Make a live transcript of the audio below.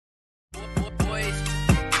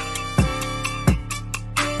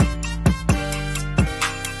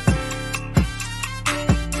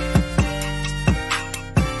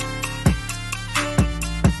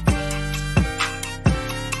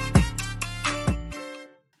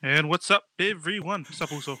And what's up, everyone? What's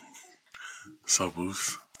up, also?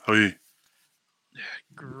 Subus. How are you?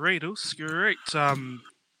 Great, great.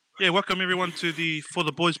 Welcome everyone to the For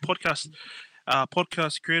the Boys podcast.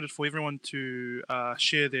 Podcast created for everyone to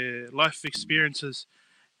share their life experiences,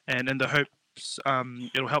 and in the hopes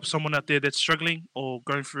it'll help someone out there that's struggling or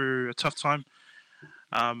going through a tough time.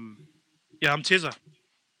 I'm Teza.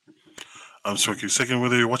 I'm Smoky. Second,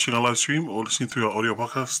 whether you're watching our live stream or listening to our audio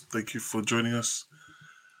podcast, thank you for joining us.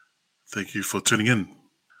 Thank you for tuning in.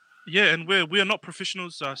 Yeah, and we are not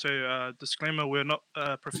professionals. So disclaimer: we're not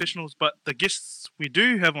professionals, but the guests we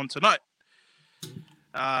do have on tonight.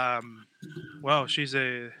 Wow, she's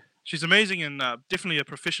amazing and definitely a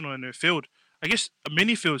professional in her field. I guess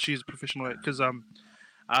many fields she's a professional at because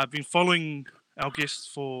I've been following our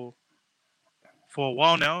guests for a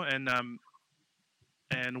while now and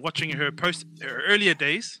watching her post her earlier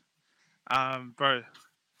days. Bro,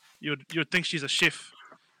 you'd think she's a chef.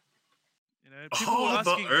 You know, people were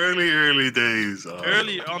The asking early days.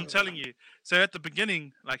 early. I'm telling you. So at the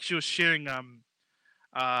beginning, like she was sharing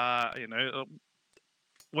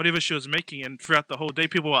whatever she was making, and throughout the whole day,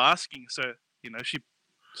 people were asking. So she's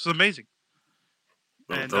amazing.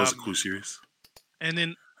 That And was a cool series. And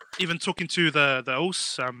then even talking to the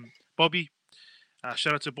host, Bobby.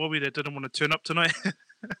 Shout out to Bobby that didn't want to turn up tonight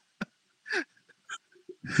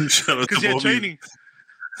Shout out because to he had Bobby. training.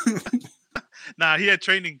 Nah, he had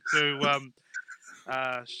training. So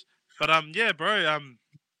yeah, bro.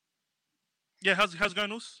 Yeah, how's it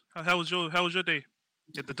going, Us? How was your day?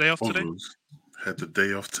 You had the day off today? Had the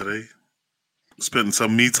day off today. Spending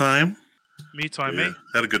some me time. Me time, Yeah, eh?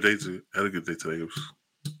 had a good day too. Had a good day today.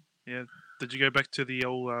 Yeah. Did you go back to the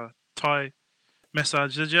old Thai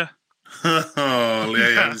massage? Did you? Oh yeah,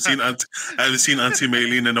 I haven't seen Auntie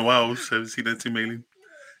Maylene in a while. Haven't seen Auntie Maylene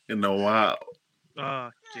in a while.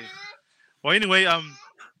 Okay. Well, anyway, I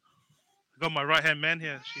got my right hand man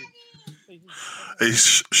here. Hey,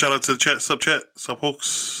 shout out to the chat, sub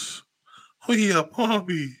hooks. Oh yeah,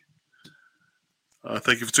 Bobby.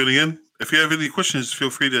 Thank you for tuning in. If you have any questions, feel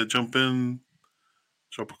free to jump in,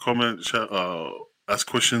 drop a comment, ask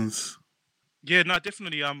questions. Yeah, no,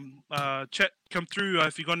 definitely. Chat come through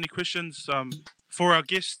if you got any questions. For our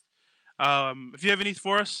guest. If you have anything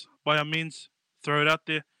for us, by all means, throw it out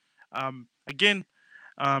there. Again,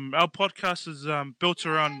 our podcast is built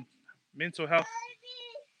around mental health.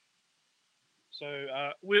 So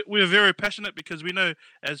we're very passionate because we know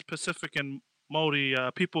as Pacific and Maori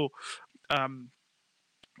people,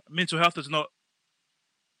 mental health is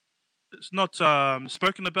not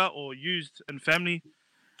spoken about or used in family.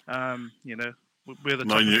 We're the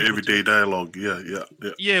Not type in of your people everyday dialogue. Yeah.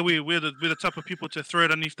 yeah, we're the type of people to throw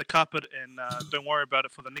it underneath the carpet and don't worry about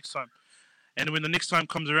it for the next time. And when the next time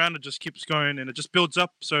comes around, it just keeps going and it just builds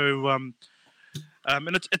up. So and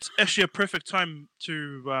it's actually a perfect time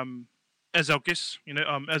to as our guest,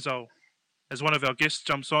 as one of our guests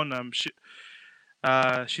jumps on.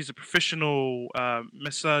 She's a professional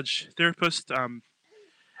massage therapist.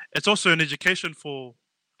 It's also an education for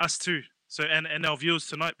us too. So and our viewers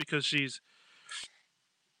tonight because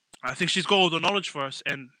I think she's got all the knowledge for us,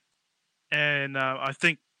 and I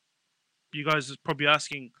think you guys are probably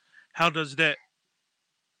asking, how does that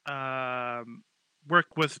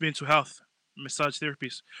work with mental health, massage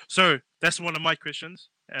therapies? So that's one of my questions.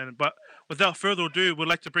 But without further ado, we'd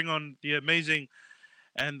like to bring on the amazing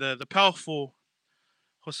and the powerful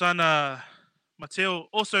Hosanna Mateo,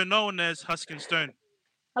 also known as Huskin Stone.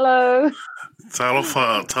 Hello.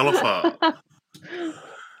 Talofa.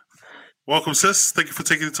 Welcome, sis. Thank you for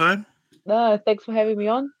taking the time. No, thanks for having me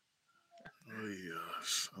on. Oh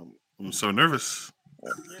yes, I'm so nervous.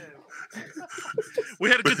 We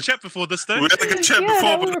had a good chat before this, though. We had a good chat Yeah,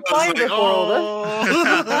 before, we were but I was fine like, before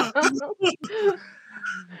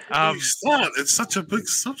all it's such a big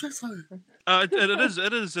subject. It is.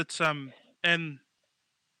 And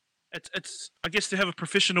it's. I guess to have a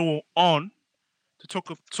professional on to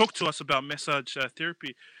talk to us about massage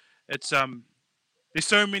therapy. It's There's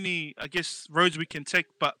so many, I guess, roads we can take.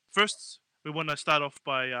 But first, we want to start off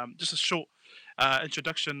by just a short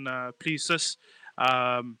introduction, please, sis.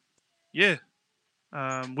 Yeah,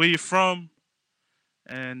 where you're from,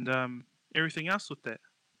 and everything else with that.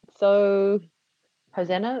 So,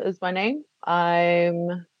 Hosanna is my name.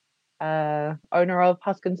 I'm owner of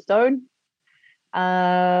Huskin Stone.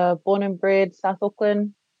 Born and bred South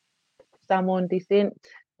Auckland, Samoan descent.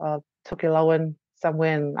 Tokelauan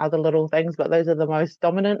somewhere and other little things, but those are the most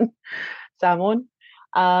dominant. Samoan.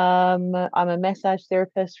 I'm a massage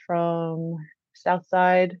therapist from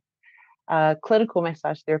Southside, clinical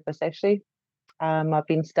massage therapist actually. I've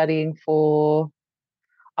been studying for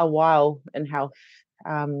a while in health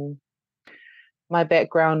My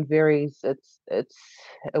background varies. It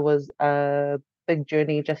was a big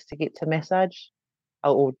journey just to get to massage,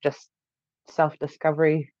 or just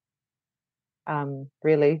self-discovery.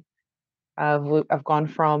 Really, I've gone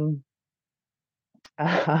from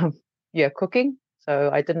cooking.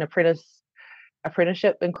 So I did an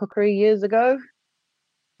apprenticeship in cookery years ago.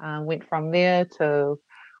 Went from there to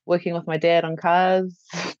working with my dad on cars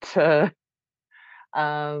to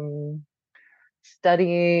um,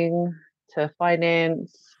 studying to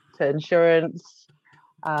finance to insurance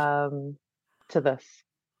to this.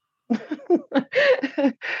 So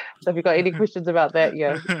if you've got any questions about that,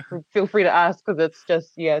 feel free to ask, because it's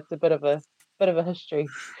just it's a bit of a history.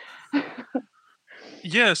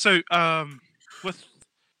 Yeah. So with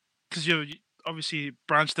because you obviously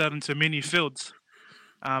branched out into many fields.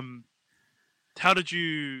 How did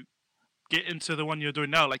you get into the one you're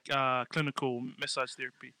doing now, like clinical massage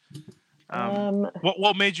therapy?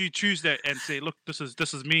 What made you choose that and say, look, this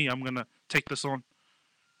is me. I'm gonna take this on.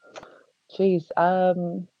 Geez.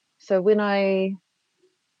 So when I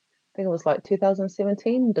think it was like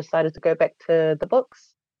 2017, decided to go back to the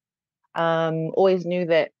books. Always knew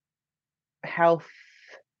that health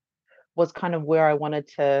was kind of where I wanted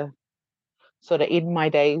to sort of end my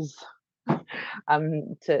days.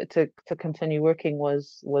 To continue working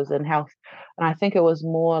was in health, and I think it was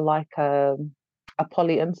more like a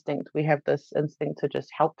poly instinct. We have this instinct to just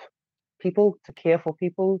help people, to care for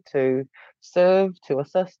people, to serve, to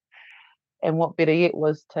assist, and what better yet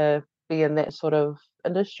was to be in that sort of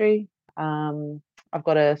industry. I've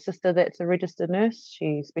got a sister that's a registered nurse.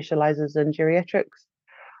 She specializes in geriatrics.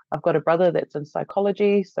 I've got a brother that's in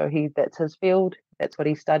psychology, so that's his field. That's what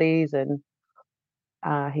he studies, and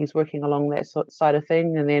he's working along that side of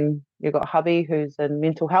thing. And then you've got hubby who's in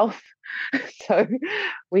mental health. So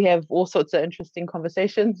we have all sorts of interesting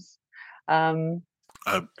conversations. I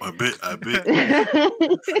bet.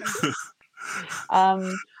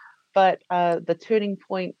 But the turning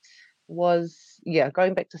point was,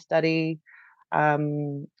 going back to study.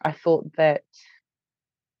 I thought that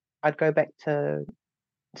I'd go back to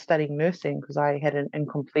studying nursing because I had an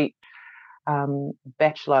incomplete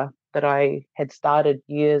bachelor that I had started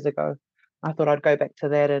years ago. I thought I'd go back to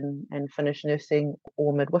that and finish nursing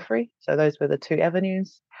or midwifery. So those were the two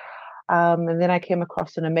avenues. And then I came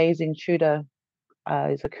across an amazing tutor.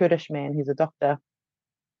 He's a Kurdish man. He's a doctor.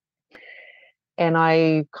 And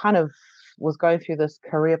I kind of was going through this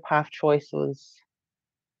career path choice. It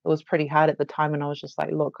was pretty hard at the time. And I was just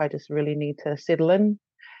like, look, I just really need to settle in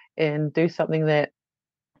and do something that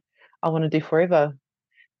I want to do forever.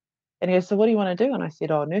 And he goes, so what do you want to do? And I said,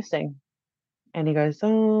 oh, nursing. And he goes,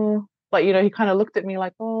 oh, like, he kind of looked at me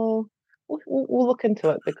like, oh, we'll look into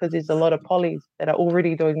it, because there's a lot of polys that are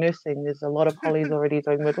already doing nursing. There's a lot of polys already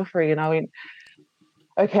doing midwifery. And I went,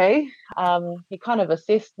 okay. He kind of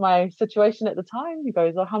assessed my situation at the time. He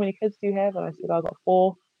goes, oh, how many kids do you have? And I said, I've got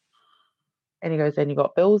 4. And he goes, and you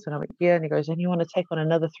got bills? And I went, yeah. And he goes, and you want to take on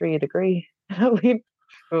another 3-year degree? And I went,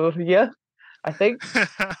 oh, yeah, I think.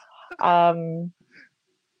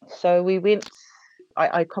 So we went.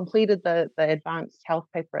 I completed the advanced health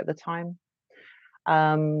paper at the time,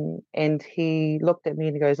 and he looked at me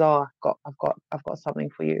and he goes, "Oh, I've got something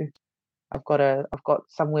for you. I've got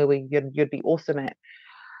somewhere where you'd be awesome at."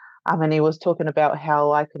 And he was talking about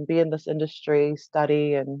how I can be in this industry,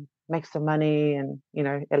 study and make some money, and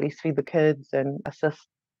at least feed the kids and assist,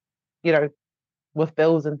 with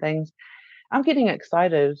bills and things. I'm getting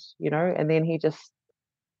excited, and then he just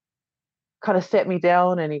kind of sat me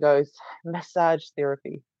down and he goes, massage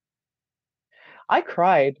therapy. I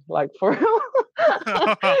cried like for real.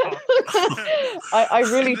 I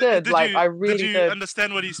really did. I really did. Did.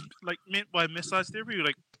 Understand what he's meant by massage therapy? You're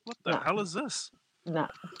like, what the hell is this? No.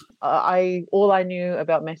 All I knew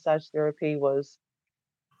about massage therapy was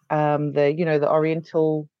the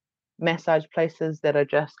oriental massage places that are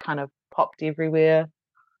just kind of popped everywhere.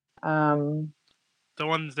 The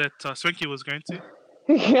ones that Swanky was going to.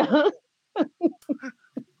 Yeah.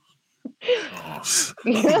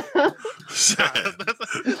 Yeah.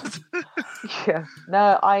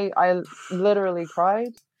 No, I literally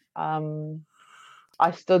cried.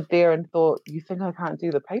 I stood there and thought, you think I can't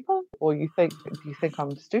do the paper? Or do you think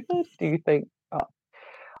I'm stupid? Do you think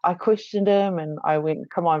I questioned him and I went,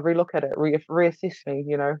 come on, relook at it, reassess me,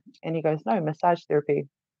 and he goes, no, massage therapy,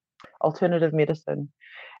 alternative medicine.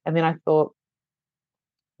 And then I thought,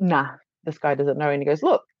 nah, this guy doesn't know. And he goes,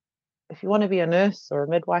 look, if you want to be a nurse or a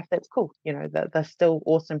midwife, that's cool. They're still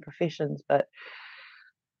awesome professions. But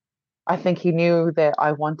I think he knew that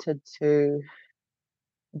I wanted to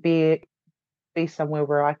be somewhere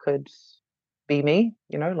where I could be me,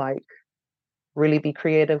 really be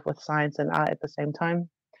creative with science and art at the same time.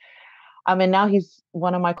 And now he's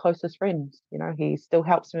one of my closest friends. You know, he still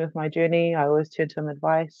helps me with my journey. I always turn to him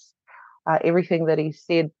advice. Everything that he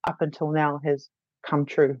said up until now has come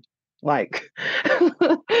true. Like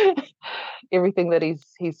everything that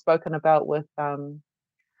he's spoken about with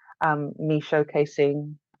me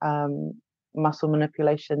showcasing muscle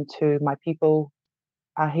manipulation to my people.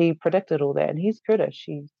 He predicted all that, and he's Kurdish.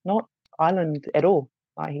 He's not island at all.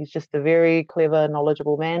 Like, he's just a very clever,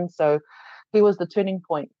 knowledgeable man. So he was the turning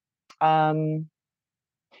point. When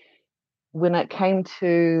it came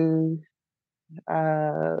to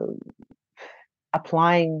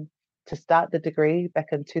applying to start the degree back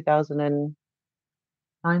in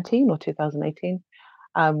 2019 or 2018,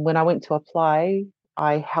 when I went to apply,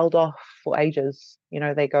 I held off for ages. You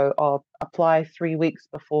know, they go, oh, apply 3 weeks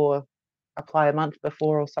before, apply a month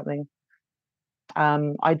before or something.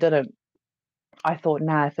 I didn't. I thought,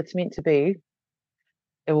 nah, if it's meant to be,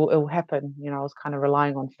 it will happen. You know, I was kind of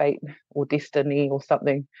relying on fate or destiny or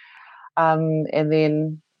something. And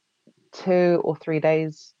then 2 or 3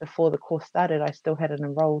 days before the course started, I still hadn't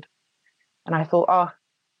enrolled. And I thought, oh,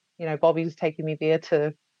 you know, Bobby's taking me there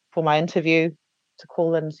for my interview to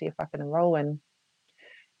call in and see if I can enroll. And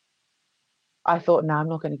I thought, no, I'm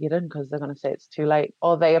not going to get in because they're going to say it's too late.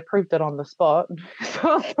 Oh, they approved it on the spot. So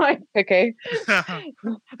I was like, okay,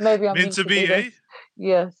 maybe I'm meant to be, eh?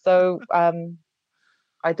 Yeah. So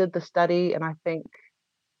I did the study, and I think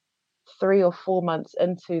 3 or 4 months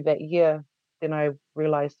into that year, then I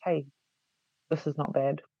realized, hey, this is not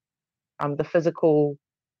bad. The physical,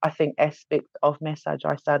 I think, aspect of massage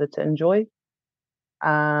I started to enjoy.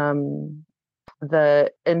 The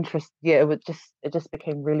interest, yeah, it just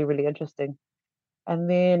became really, really interesting. And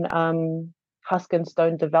then Husk and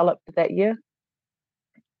Stone developed that year.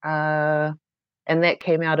 And that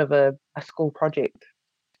came out of a school project.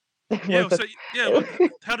 Yeah, so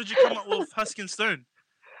how did you come up with Husk and Stone?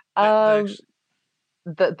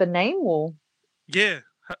 The name, or yeah,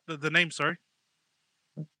 the name. Sorry.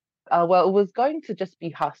 Well, it was going to just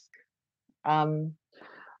be Husk,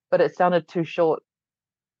 but it sounded too short.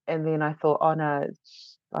 And then I thought, oh no,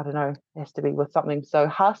 I don't know, it has to be with something. So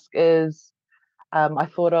Husk is, I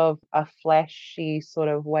thought of a flashy sort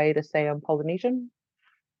of way to say I'm Polynesian.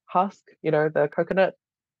 Husk, you know, the coconut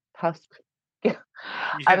husk. Yeah.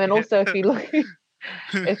 And also if you look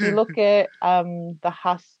at the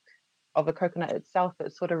husk of a coconut itself,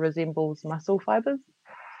 it sort of resembles muscle fibers.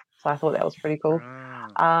 So I thought that was pretty cool.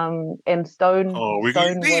 And Stone. Oh, we're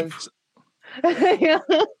Stone going deep. Yeah,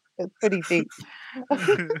 it's pretty deep.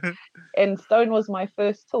 And Stone was my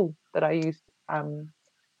first tool that I used, an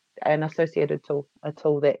associated tool, a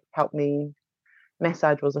tool that helped me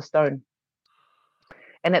massage was a stone.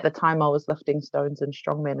 And at the time I was lifting stones in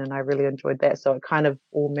strongman, and I really enjoyed that. So it kind of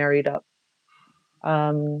all married up.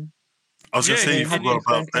 I was going to say, you forgot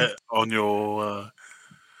about that on your...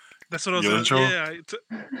 that's what I was going yeah,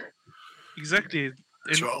 exactly.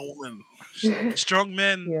 Strongman.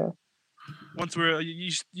 Yeah. Once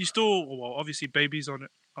you still, well, obviously babies on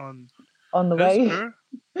the way.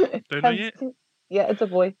 Don't know yet. Yeah, it's a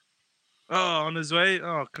boy. Oh, on his way.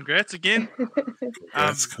 Oh, congrats again.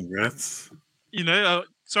 Congrats. You know,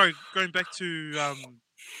 sorry, going back to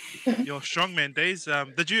your strongman days.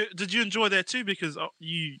 Did you enjoy that too? Because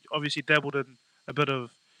you obviously dabbled in a bit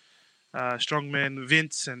of strongman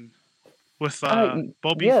events and with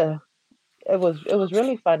Bobby. Yeah, it was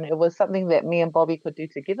really fun. It was something that me and Bobby could do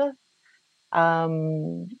together. I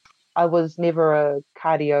was never a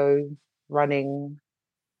cardio, running,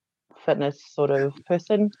 fitness sort of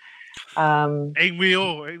person. Ain't we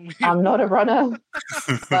all? I'm not a runner,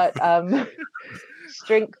 but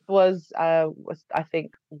strength was I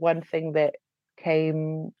think one thing that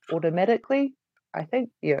came automatically. I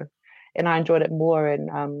think, yeah, and I enjoyed it more.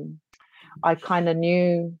 And I kind of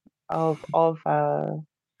knew of Afa,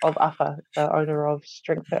 the owner of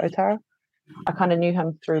Strength at Otara. I kind of knew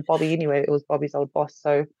him through Bobby anyway. It was Bobby's old boss,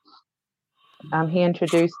 so he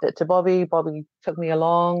introduced it to Bobby. Bobby took me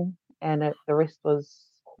along, and the rest was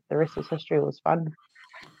history. It was fun.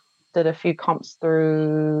 Did a few comps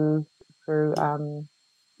through Strength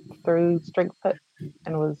Pit,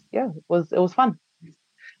 and it was fun.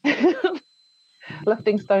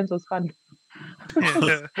 Lifting stones was fun.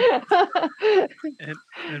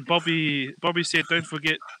 and Bobby said, don't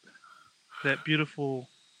forget that beautiful.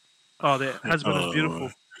 Oh, that husband is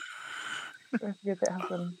beautiful. Don't forget that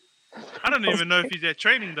husband. I don't even know if he's at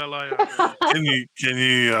training, Dalaya. Can you?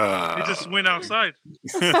 He just went outside.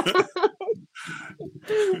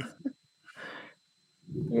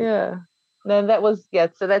 Yeah. No, that was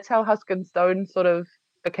So that's how Husk and Stone sort of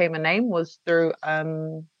became a name, was through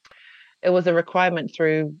it was a requirement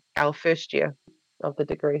through our first year of the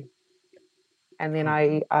degree. And then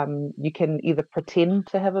you can either pretend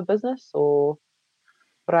to have a business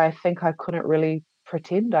but I think I couldn't really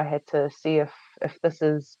pretend. I had to see if this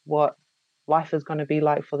is what life is going to be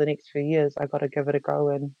like for the next few years. I got to give it a go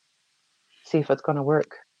and see if it's going to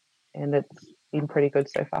work. And it's been pretty good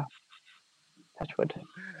so far. Touch wood.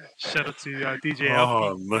 Shout out to DJ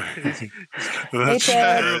Oh, Alfie. no. Hey,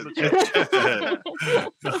 Chad.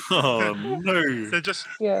 Oh, no. So just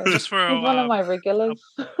for He's one of my regulars.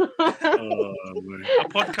 Oh, no. Our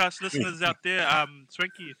podcast listeners out there,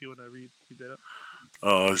 Swanky, if you want to read that up.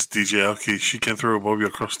 Oh, it's DJ Alki. She can throw Bobby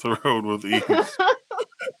across the road with ease.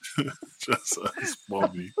 Just as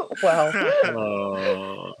Bobby. Wow.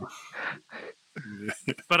 Oh.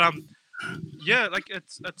 But yeah, like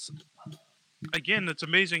it's again, it's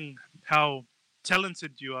amazing how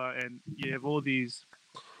talented you are, and you have all these,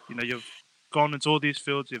 you've gone into all these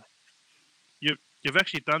fields. You've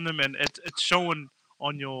actually done them, and it's shown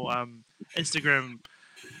on your Instagram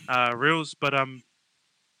reels. But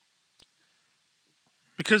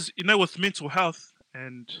because with mental health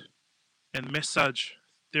and massage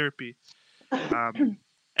therapy, and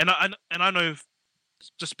I know,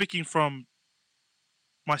 just speaking from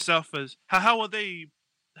myself, as how are they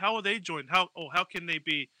joined? How can they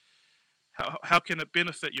be? How can it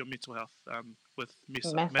benefit your mental health with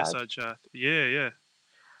massage? Yeah.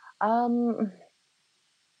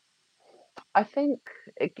 I think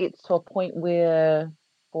it gets to a point where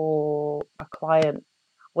for a client,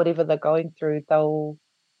 whatever they're going through, they'll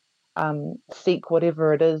seek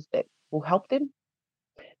whatever it is that will help them.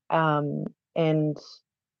 And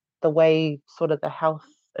the way sort of the health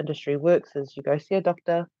industry works is you go see a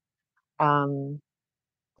doctor, and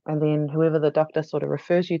then whoever the doctor sort of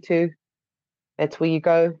refers you to, that's where you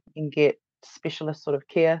go and get specialist sort of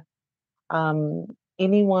care.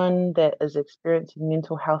 Anyone that is experiencing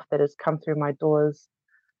mental health that has come through my doors,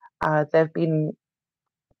 they've been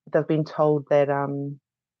told that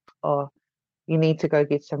you need to go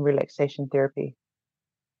get some relaxation therapy.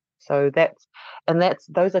 So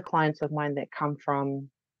those are clients of mine that come from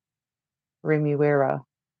Remuera.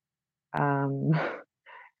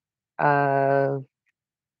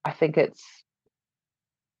 I think it's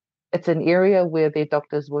an area where their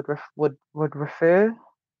doctors would refer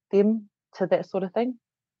them to that sort of thing.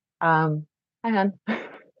 Hang on.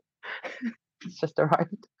 It's just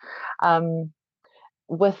arrived.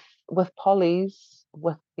 With polys,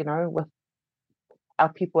 with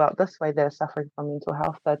our people out this way that are suffering from mental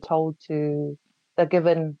health, they're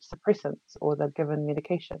given suppressants or they're given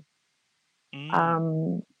medication.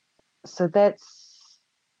 So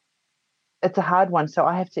it's a hard one. So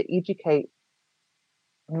I have to educate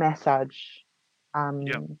massage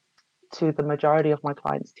to the majority of my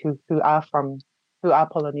clients who are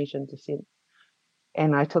Polynesian descent,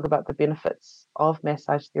 and I talk about the benefits of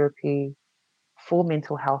massage therapy for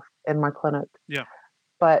mental health in my clinic.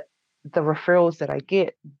 But the referrals that I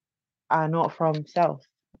get are not from South,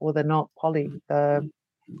 or they're not poly. They're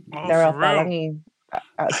our Palangi.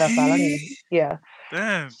 Yeah.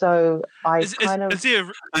 Damn. So is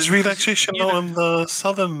relaxation not in the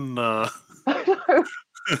southern? I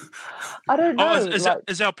don't know.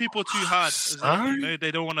 Is our people too hard?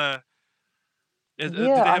 They don't want to. Do they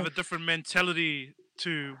have a different mentality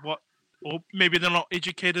to what, or maybe they're not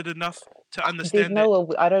educated enough to understand?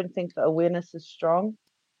 I don't think the awareness is strong.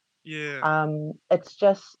 Yeah. It's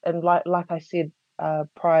just, and like I said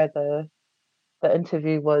prior, the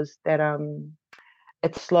interview was that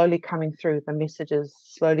it's slowly coming through. The message is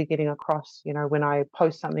slowly getting across. When I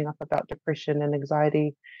post something up about depression and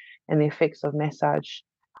anxiety and the effects of massage,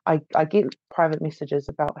 I get private messages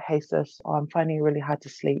about, hey sis, I'm finding it really hard to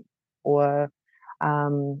sleep, or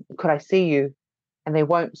could I see you? And they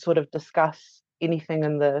won't sort of discuss anything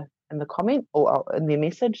in the comment or in their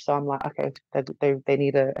message. So I'm like, okay, they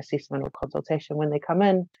need an assessment or consultation. When they come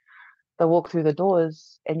in, they walk through the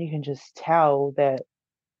doors and you can just tell that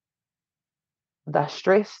they're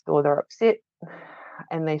stressed or they're upset,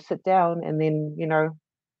 and they sit down, and then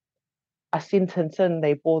a sentence in,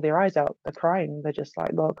 they bawl their eyes out, they're crying. They're just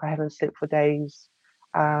like, look, I haven't slept for days,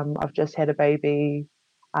 I've just had a baby,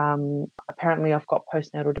 apparently I've got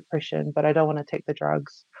postnatal depression, but I don't want to take the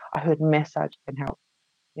drugs. I heard massage can help.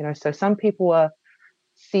 So some people are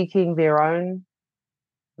seeking their own,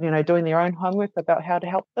 doing their own homework about how to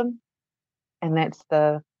help them, and that's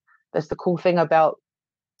the cool thing about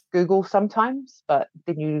Google sometimes. But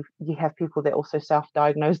then you have people that also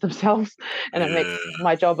self-diagnose themselves, and it makes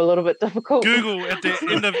my job a little bit difficult. Google at the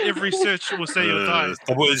end of every search will say you're dying.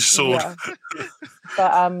 Double-edged sword. Yeah.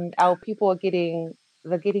 But our people are getting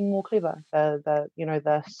they're getting more clever.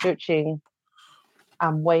 They're searching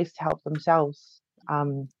ways to help themselves.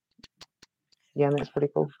 Yeah, and that's pretty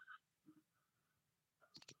cool.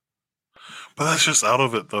 But that's just out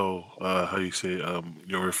of it, though. How you say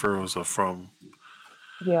your referrals are from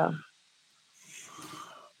Yeah,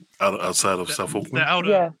 outside of The, South the Auckland.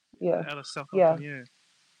 outer, yeah, outer South yeah. Auckland,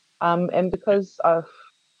 yeah. And because of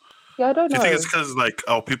I don't Do you think it's know. because like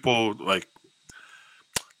our people like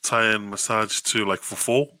tie in massage to like for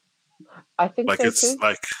full? I think Like so it's too.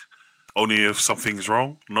 like only if something's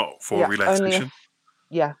wrong, not for Yeah, only if relaxation.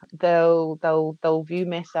 they'll view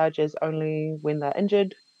massages only when they're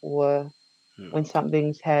injured or Yeah, when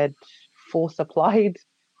something's had force applied,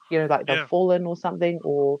 like they've Yeah, fallen or something,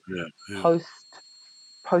 or yeah, yeah. post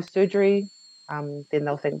surgery. Then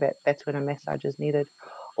they'll think that that's when a massage is needed,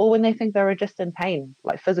 or when they think they're just in pain,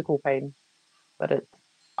 like physical pain. But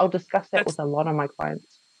I'll discuss that that's with a lot of my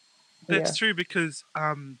clients. Yeah, that's true because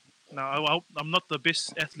no, I'm not the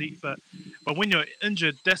best athlete, but when you're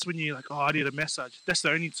injured, that's when you're like, oh, I need a massage. That's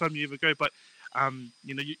the only time you ever go. But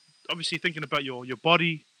you obviously thinking about your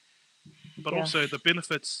body, but yeah, also the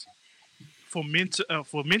benefits for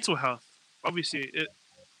mental health. Obviously, it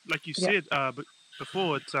like you yeah. said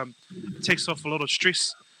before, it takes off a lot of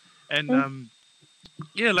stress and Mm,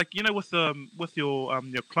 yeah, like with your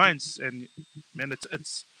clients and man,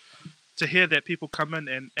 it's to hear that people come in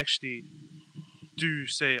and actually do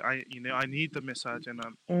say I need the massage and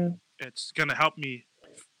mm, it's gonna help me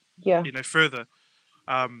yeah. further.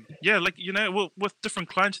 Yeah, like with different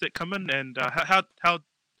clients that come in and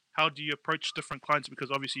how do you approach different clients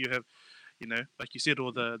because obviously you have like you said,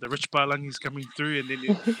 all the rich balangis coming through, and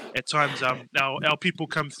then at times our people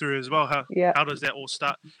come through as well. Yeah, How does that all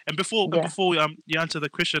start? And yeah. before you answer the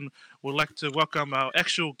question, we'd like to welcome our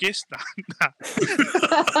actual guest,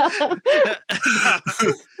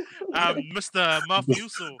 Mr.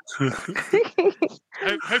 Mafiuso.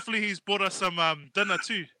 Hopefully he's brought us some dinner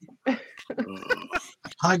too.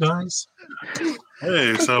 Hi guys.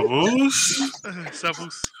 Hey, Savus.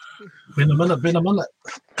 Savus. Been a minute.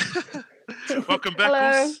 Welcome back, Hello.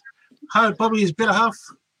 Us. Hi, Bobby's better half.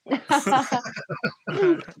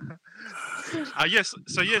 Yes.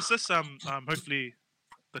 So yes, this hopefully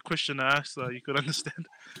the question I asked you could understand.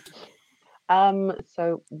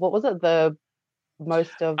 So what was it? The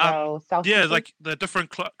most of our South Yeah, people? like the different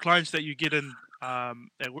clients that you get in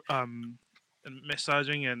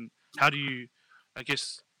massaging, and how do you, I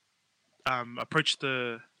guess, approach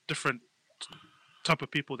the different type of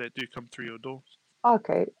people that do come through your door?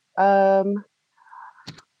 Okay.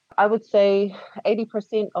 I would say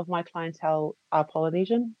 80% of my clientele are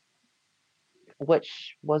Polynesian,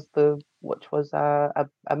 which was a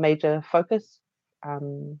major focus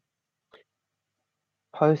um,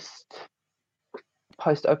 post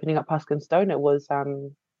opening up Husk and Stone. It was that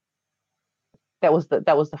was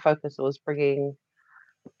the focus. It was bringing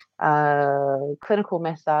clinical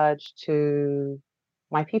massage to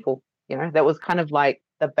my people. That was kind of like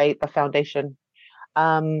the foundation.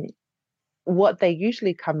 Um, what they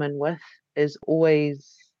usually come in with is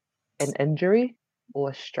always an injury or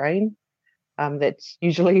a strain. That's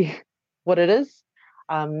usually what it is.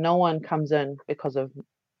 No one comes in because of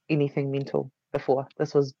anything mental before.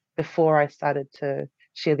 This was before I started to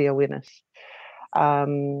share the awareness.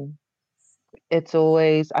 It's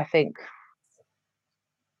always, I think,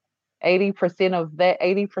 80% of that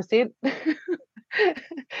 80%.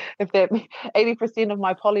 If that 80% of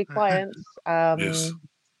my poly clients, Yes.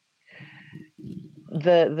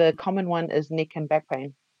 the common one is neck and back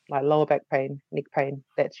pain, like lower back pain, neck pain.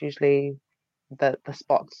 That's usually the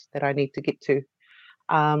spots that I need to get to.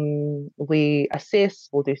 We assess,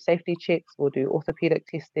 we'll do safety checks, we'll do orthopedic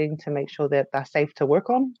testing to make sure that they're safe to work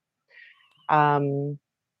on.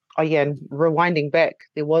 Oh yeah, and rewinding back,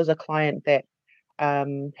 there was a client that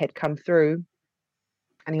had come through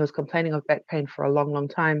and he was complaining of back pain for a long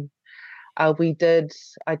time. I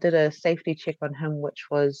did a safety check on him, which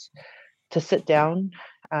was to sit down,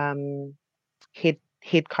 head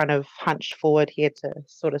kind of hunched forward. He had to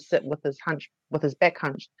sort of sit with his back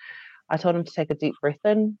hunched. I told him to take a deep breath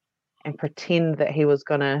in and pretend that he was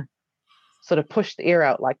gonna sort of push the air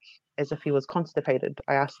out, like as if he was constipated.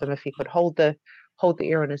 I asked him if he could hold the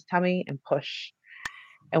air in his tummy and push.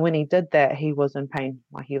 And when he did that, he was in pain.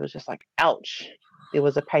 Like he was just like, ouch. There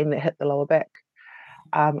was a pain that hit the lower back.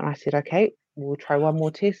 And I said, okay, we'll try one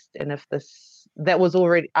more test. And if that was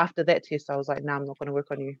already after that test, I was like, no, I'm not going to work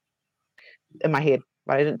on you in my head.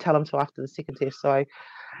 But I didn't tell him till after the second test. So I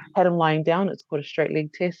had him lying down. It's called a straight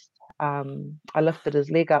leg test. I lifted his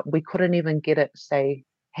leg up. We couldn't even get it, say,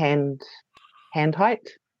 hand height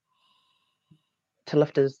to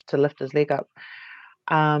lift his leg up.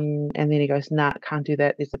 And then he goes, nah, can't do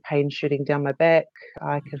that. There's a pain shooting down my back.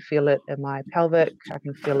 I can feel it in my pelvic. I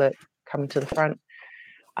can feel it coming to the front.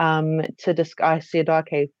 I said,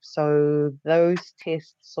 okay, so those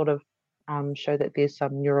tests sort of show that there's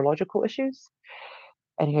some neurological issues.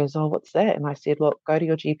 And he goes, oh, what's that? And I said, look, go to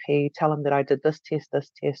your GP, tell him that I did this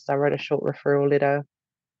test. I wrote a short referral letter.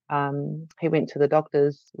 He went to the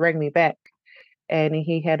doctors, rang me back, and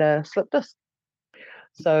he had a slip disc.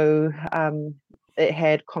 So it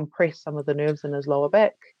had compressed some of the nerves in his lower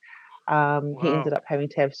back. He ended up having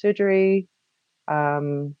to have surgery.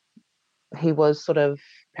 He was sort of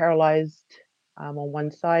paralyzed on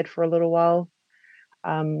one side for a little while.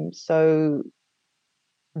 So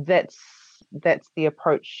that's the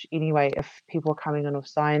approach anyway. If people are coming in with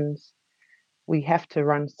signs, we have to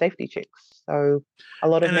run safety checks. So a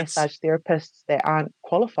lot of massage therapists that aren't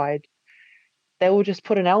qualified, they will just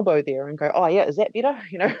put an elbow there and go, oh yeah, is that better?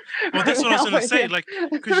 You know. Well, that's what I was going to say. Like,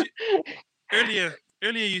 because earlier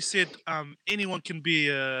you said anyone can be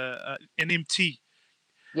an MT.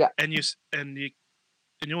 Yeah. And you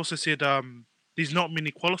also said there's not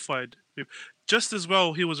many qualified people. Just as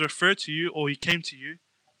well, he was referred to you or he came to you,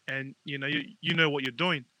 and you know what you're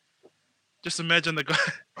doing. Just imagine the guy,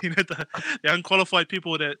 the unqualified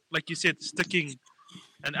people that, like you said, sticking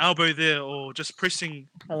an elbow there or just pressing.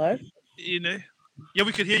 Hello. Yeah,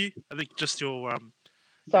 we could hear you. I think just your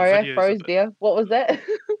Sorry, I froze there. What was that?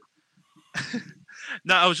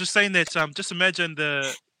 No, I was just saying that. Just imagine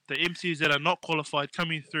the MCs that are not qualified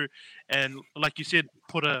coming through, and like you said,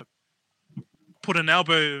 put an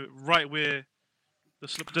elbow right where the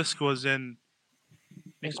slip disc was, and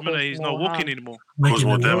next minute he's not walking anymore. Cause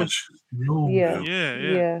more damage.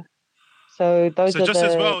 Yeah. So those are just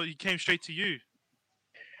as well, he came straight to you.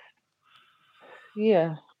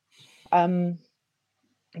 Yeah.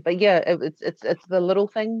 But yeah, it's the little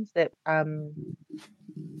things that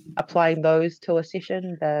applying those to a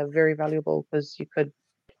session, they're very valuable, because you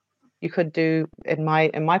could do in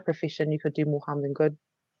my profession, you could do more harm than good.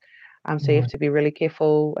 So you have to be really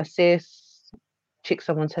careful, assess, check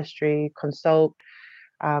someone's history, consult,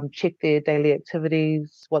 check their daily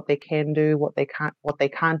activities, what they can do, what they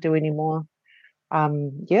can't do anymore.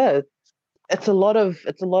 It's a lot of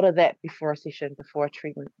that before a session, before a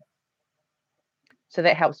treatment. So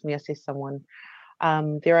that helps me assess someone.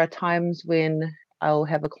 There are times when I'll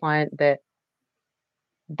have a client that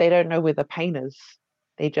they don't know where the pain is.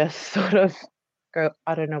 They just sort of go,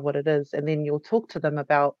 I don't know what it is. And then you'll talk to them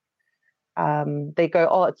about, they go,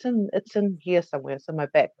 oh, it's in here somewhere, it's in my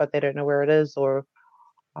back, but they don't know where it is, or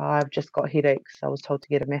I've just got headaches, I was told to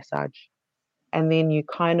get a massage. And then you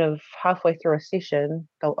kind of halfway through a session,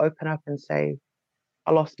 they'll open up and say,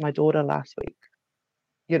 I lost my daughter last week,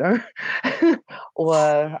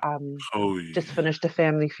 or just finished a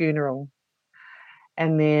family funeral.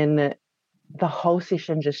 And then the whole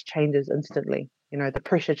session just changes instantly. The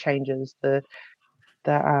pressure changes, the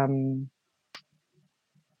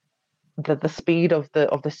speed of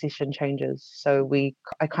the session changes. So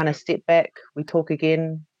I kind of step back, we talk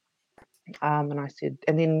again, and I said,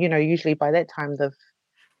 and then usually by that time they've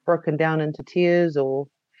broken down into tears, or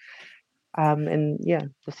and yeah,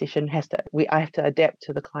 the session I have to adapt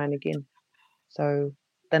to the client again. So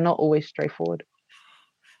they're not always straightforward.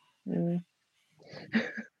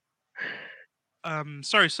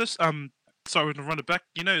 Sorry, sis. Sorry to run it back.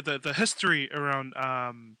 The history around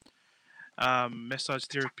massage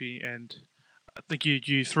therapy, and I think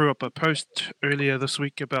you threw up a post earlier this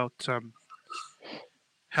week about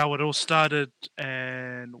how it all started,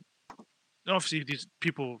 and obviously these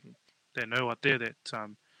people they know out there that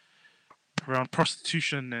around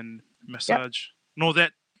prostitution and massage and all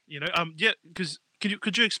that. Because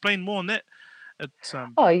could you explain more on that? It's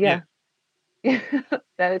that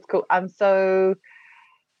is cool. So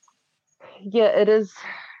yeah, it is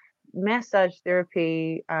massage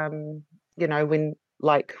therapy. When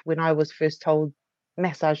I was first told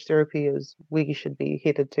massage therapy is where you should be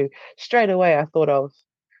headed to, straight away I thought of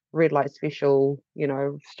Red Light Special.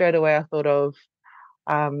 Straight away I thought of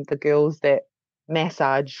the girls that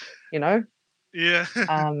massage. Yeah.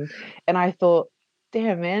 And I thought,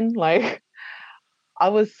 damn, man, like I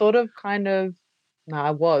was sort of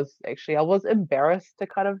I was embarrassed to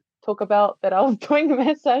kind of talk about that I was doing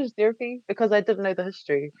massage therapy, because I didn't know the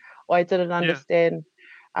history, or I didn't understand.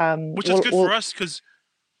 Which is good for us, because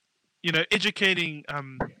educating,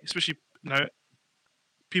 especially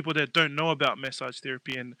people that don't know about massage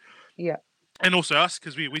therapy, and also us,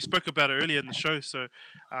 because we spoke about it earlier in the show. So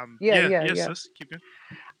yes, keep going.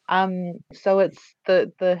 So it's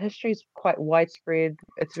the history is quite widespread.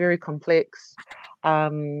 It's very complex.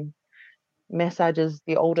 Massage is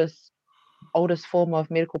the oldest oldest form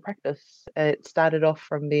of medical practice. It started off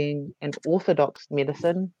from being an orthodox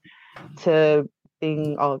medicine to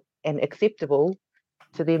being and acceptable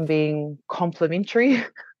to then being complementary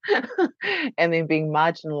and then being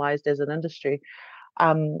marginalized as an industry.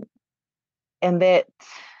 And that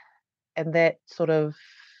sort of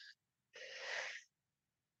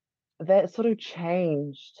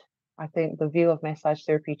changed. I think the view of massage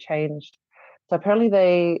therapy changed. So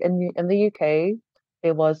apparently in the UK,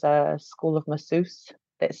 there was a school of masseuse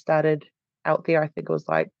that started out there. I think it was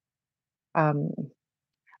like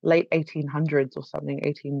late 1800s or something,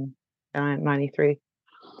 1893.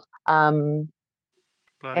 Bloody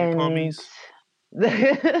And pommies.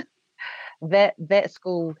 that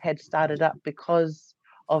school had started up because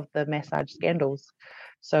of the massage scandals.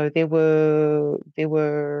 So there were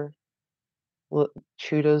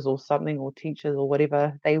tutors or something, or teachers or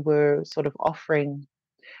whatever. They were sort of offering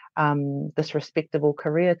this respectable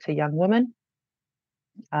career to young women,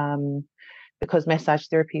 because massage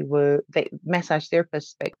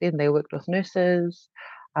therapists back then, they worked with nurses,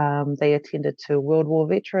 they attended to World War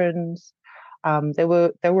veterans. They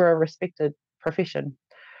were a respected profession.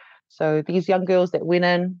 So these young girls that went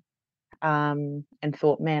in and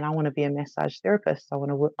thought, man, I want to be a massage therapist. I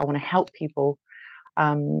want to help people.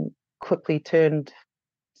 Quickly turned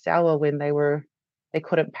sour when they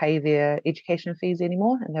couldn't pay their education fees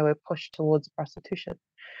anymore, and they were pushed towards prostitution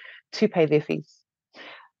to pay their fees.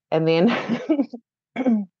 And then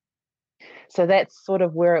so that's sort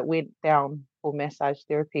of where it went down for massage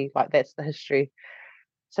therapy. Like, that's the history.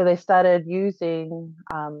 So they started using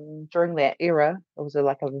during that era, it was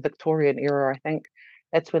like a Victorian era, I think.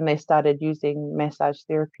 That's when they started using massage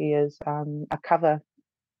therapy as a cover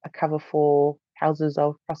for houses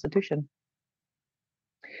of prostitution.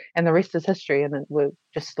 And the rest is history, and we're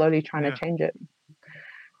just slowly trying to change it.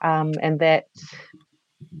 And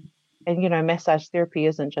massage therapy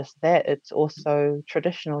isn't just that, it's also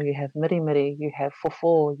traditional. You have miri, you have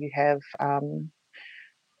fufu, you have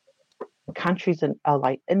countries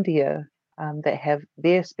like India that have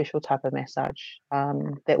their special type of massage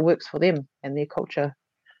that works for them and their culture.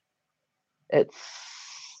 It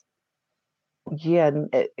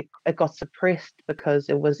got suppressed because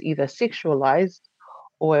it was either sexualized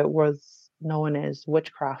or it was known as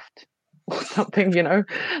witchcraft or something,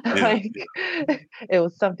 like it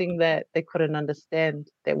was something that they couldn't understand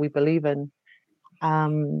that we believe in.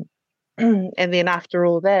 And then after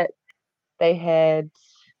all that, they had,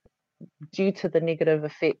 due to the negative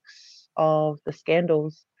effects of the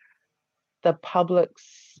scandals, the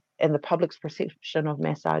public's perception of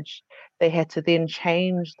massage, they had to then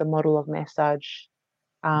change the model of massage,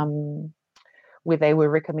 where they were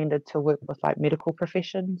recommended to work with like medical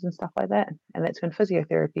professions and stuff like that. And that's when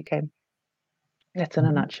physiotherapy came. That's in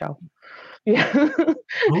a nutshell. Yeah.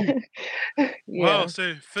 Wow,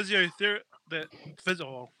 so physios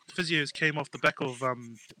came off the back of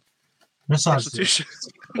Massage. prostitution.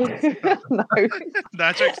 No.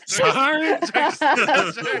 Nah, jokes. No, That's how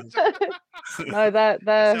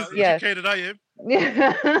educated I am.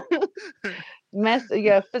 Yeah.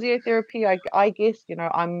 Physiotherapy, I guess,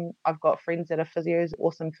 I've got friends that are physios,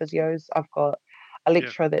 awesome physios. I've got a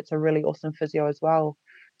lecturer that's a really awesome physio as well.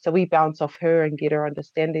 So we bounce off her and get her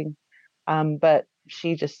understanding. But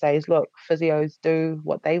she just says, look, physios do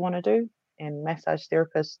what they want to do and massage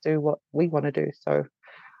therapists do what we want to do. So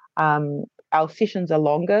our sessions are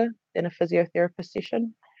longer than a physiotherapist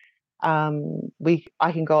session. I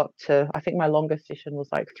can go up to, I think my longest session was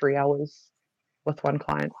like 3 hours with one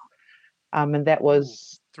client. And that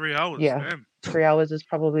was 3 hours. Yeah, Damn. 3 hours is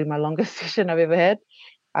probably my longest session I've ever had.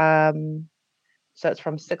 So it's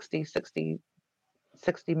from 60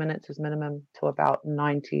 minutes is minimum to about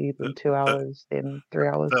 90, then 2 hours, then 3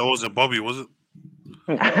 hours. That wasn't Bobby, was it?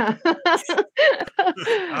 So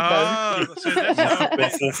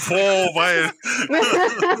that's For four, man.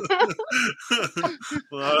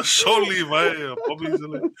 Surely, man. Bobby's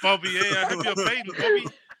like, Bobby, hey, I hope you're paying, Bobby.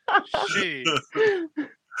 Shit.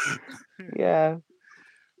 Yeah,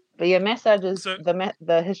 but yeah, massage is So-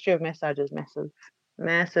 the history of massage is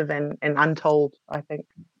massive and untold, I think.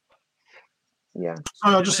 Yeah.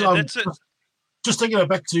 So I just That's it. just taking it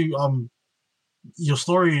back to your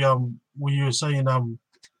story where you were saying the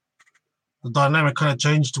dynamic kind of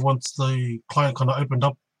changed once the client kind of opened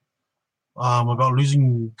up about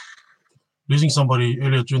losing somebody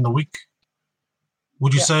earlier during the week.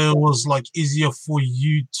 Would you Yeah. say it was like easier for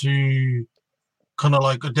you to kind of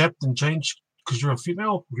like adapt and change because you're a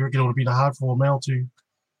female? You reckon it would have been hard for a male to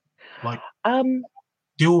like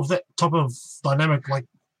deal with that type of dynamic, like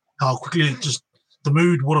how quickly just the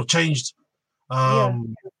mood would have changed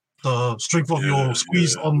the strength of Yeah, your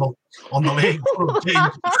squeeze yeah. on the leg would have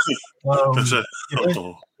changed. That's it. You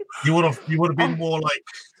know, you would have been more like,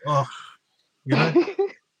 you know.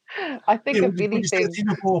 I think Yeah, if would you say it's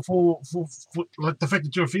anything, even for like the fact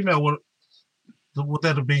that you're a female, would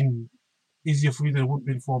that have been easier for you than it would have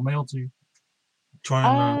been for a male to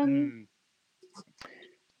try and um,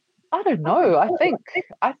 I don't know. I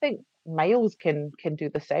think males can do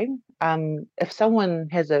the same. If someone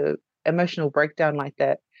has a emotional breakdown like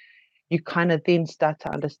that, you kind of then start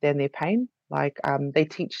to understand their pain. Like they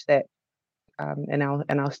teach that in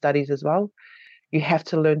our studies as well. You have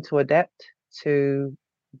to learn to adapt to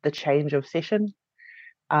the change of session.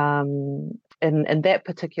 In that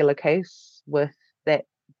particular case with that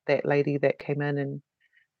lady that came in and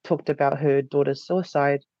talked about her daughter's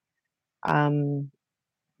suicide, um,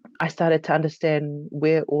 I started to understand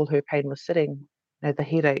where all her pain was sitting. You know, the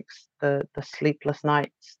headaches, the sleepless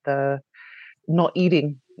nights, the not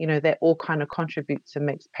eating. You know, that all kind of contributes and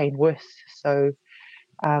makes pain worse. So,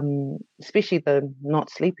 especially the not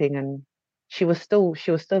sleeping, and she was still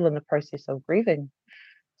in the process of grieving.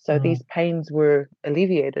 So these pains were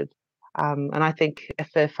alleviated. And I think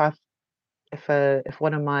if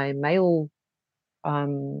one of my male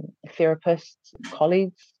therapist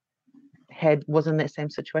colleagues was in that same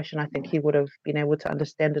situation, I think he would have been able to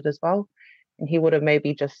understand it as well, and he would have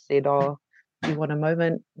maybe just said, "Oh, do you want a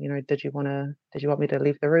moment? You know, did you want me to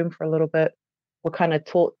leave the room for a little bit?" We're kind of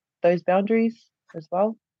taught those boundaries as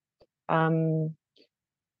well. Um,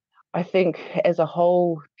 I think as a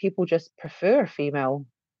whole, people just prefer a female,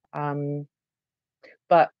 um,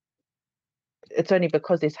 but it's only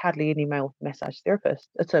because there's hardly any male massage therapists.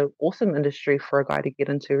 It's an awesome industry for a guy to get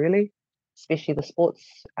into, really, especially the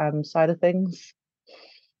sports side of things.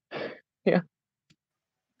 Yeah.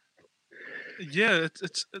 Yeah,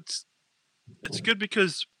 it's good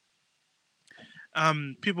because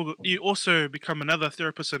people, you also become another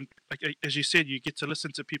therapist, and like as you said, you get to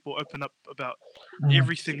listen to people open up about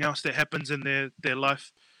everything else that happens in their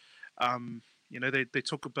life. You know, they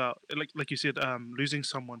talk about, like you said, losing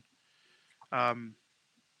someone, and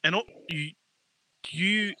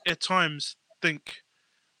you at times think,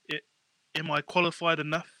 "I- am I qualified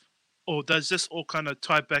enough, or does this all kind of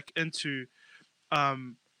tie back into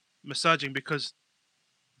um, massaging? Because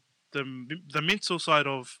the mental side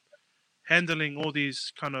of handling all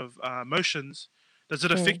these kind of emotions, does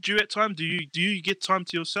it Mm. affect you at times? Do you get time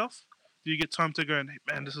to yourself? Do you get time to go and, hey,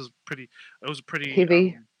 man, this is pretty? It was pretty.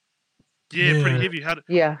 Heavy. Yeah, pretty yeah. heavy.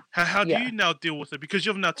 Yeah. How do Yeah. you now deal with it? Because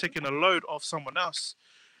you've now taken a load off someone else,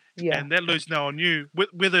 Yeah. and that load's now on you.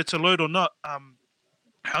 Whether it's a load or not,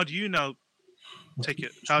 how do you now take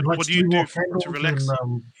it? She What likes do you three do more to candles relax?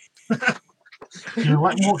 she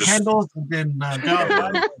like more Just- candles and then go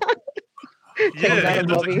outside. Take Yeah, it out yeah, of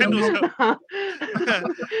those Bobby. candles help.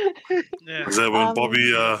 Yeah. Is that when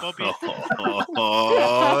Bobby? Bobby.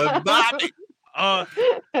 Bobby.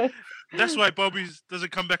 That's why Bobby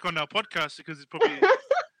doesn't come back on our podcast, because he probably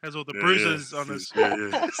has all the bruises on his. Yeah.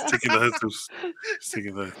 He's taking the hits. He's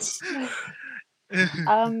taking the hits.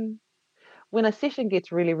 When a session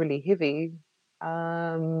gets really, really heavy,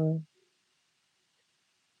 I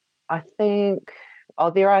think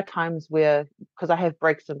there are times where, because I have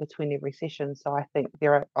breaks in between every session, so I think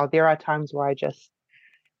there are times where I just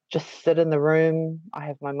sit in the room. I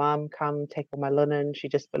have my mum come take all my linen. She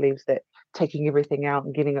just believes that taking everything out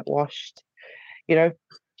and getting it washed, you know,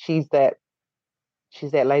 she's that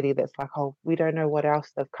lady that's like, oh, we don't know what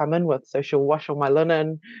else they've come in with, so she'll wash all my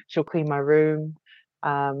linen, she'll clean my room,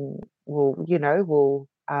 we'll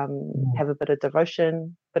have a bit of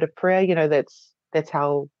devotion, bit of prayer. You know, that's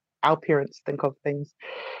how our parents think of things,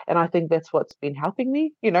 and I think that's what's been helping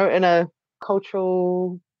me, you know, in a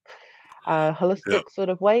cultural holistic sort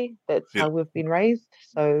of way. That's how we've been raised.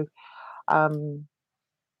 So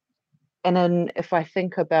and then if I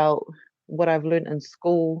think about what I've learned in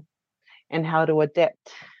school and how to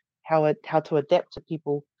adapt to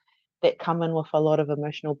people that come in with a lot of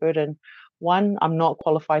emotional burden. One, I'm not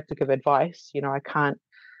qualified to give advice. You know, I can't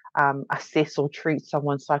assess or treat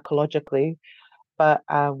someone psychologically, but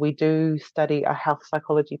we do study a health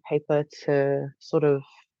psychology paper to sort of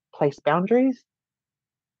place boundaries.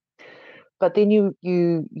 But then you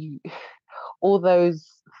all those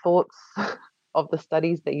thoughts of the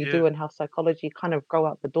studies that you do in health psychology kind of go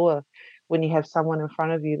out the door when you have someone in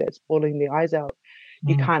front of you that's bawling their eyes out.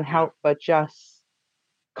 You can't help but just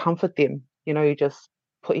comfort them. You know, you just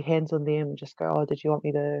put your hands on them and just go, oh, did you want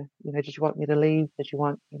me to leave? Did you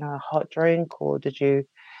want, a hot drink, or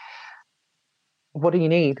what do you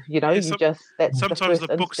need? You know, that's sometimes the the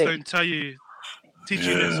first books instinct. don't teach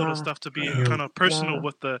you that sort of stuff, to be kind of personal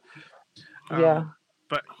with the Yeah.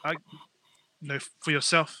 but for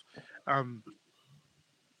yourself,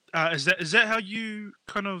 is that how you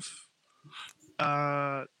kind of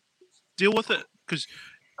deal with it? Because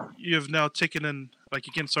you've now taken in,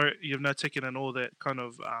 you've now taken in all that kind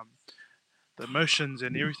of the emotions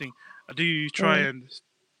and everything. Do you try and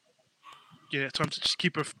times to just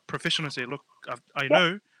keep a professional and say, look, I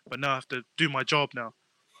know, but now I have to do my job now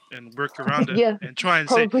and work around it and try and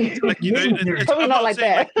probably. say, like, Probably I'm not not like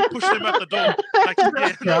saying that. like push them out the door, like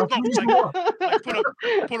not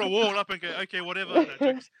put a wall up and go, okay, whatever, no,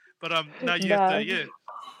 jokes. But now you have to,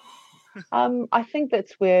 I think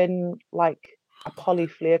that's when like a poly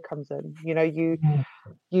flare comes in. You know, you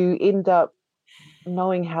end up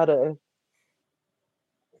knowing how to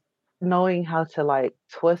like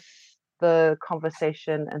twist the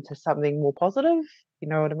conversation into something more positive. You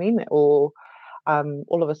know what I mean? Or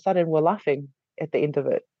all of a sudden we're laughing at the end of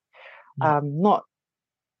it. Not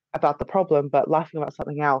about the problem, but laughing about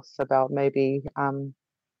something else, about maybe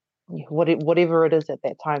whatever it is at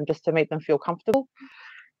that time, just to make them feel comfortable.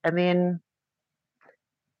 And then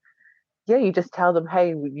you just tell them, hey,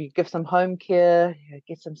 you give some home care,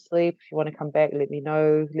 get some sleep. If you want to come back, let me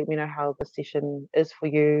know how the session is for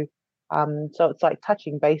you. So it's like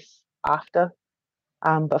touching base after.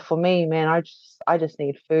 But for me, man, I just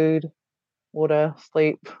need food, water,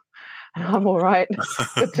 sleep, and I'm all right.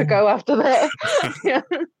 Good to go after that. Yeah.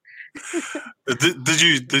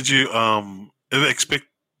 Did you ever expect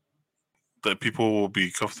that people will be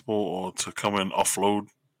comfortable or to come and offload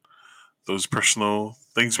those personal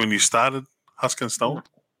things when you started Husk and Stone?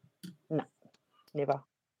 No, never.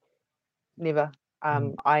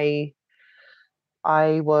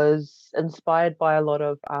 I was inspired by a lot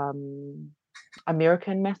of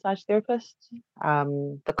American massage therapists.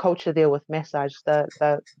 The culture there with massage, they're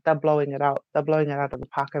blowing it out. They're blowing it out of the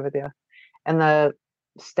park over there, and they're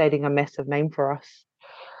stating a massive name for us.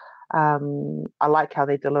 I like how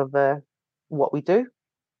they deliver what we do.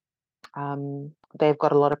 They've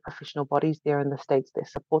got a lot of professional bodies there in the States that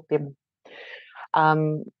support them.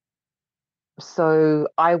 So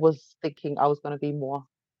I was thinking I was going to be more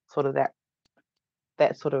sort of that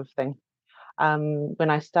sort of thing. When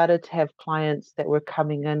I started to have clients that were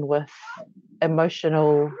coming in with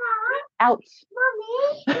emotional outs.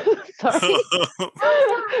 Sorry.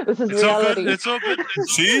 This is reality. It's all good.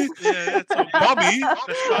 See? Yeah, it's all good. Bobby.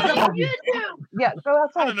 Yeah, go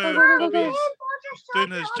outside. I don't know. Bobby's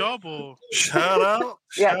doing his job or... Shout out.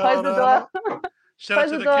 Yeah, close the door. Shout out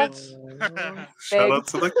to the kids. Shout out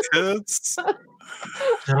to the kids.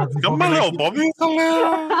 Shout out to Come on, Bobby. Bobby.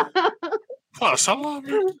 Salam.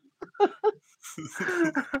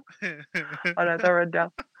 I know they're in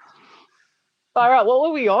down. All right, what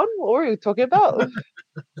were we on? What were we talking about?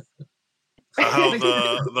 How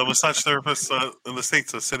the massage therapists in the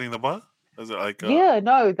States are setting the bar? Is it like yeah,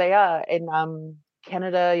 no, they are. In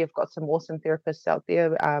Canada, you've got some awesome therapists out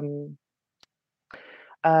there.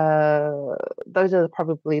 Those are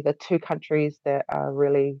probably the two countries that are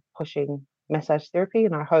really pushing massage therapy,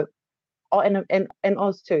 and I hope and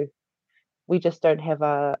Oz too. We just don't have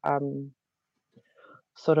a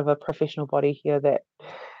sort of a professional body here that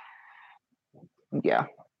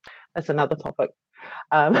that's another topic.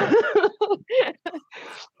 But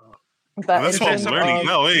that's what I'm learning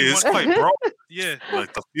now. Hey, it's quite broad. Yeah,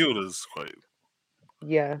 like the field is quite.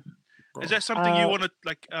 Yeah. Is that something you want to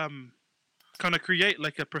like kind of create,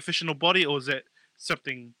 like a professional body, or is that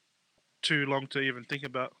something too long to even think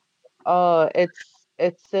about? Oh, it's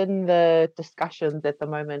in the discussions at the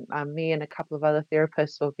moment. Me and a couple of other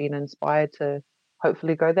therapists have been inspired to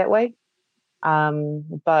hopefully go that way.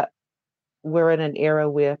 But we're in an era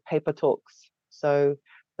where paper talks. So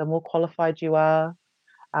the more qualified you are,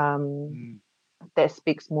 that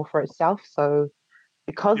speaks more for itself. So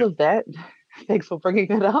because of that, thanks for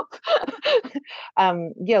bringing it up.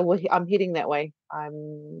 I'm heading that way.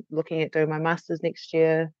 I'm looking at doing my master's next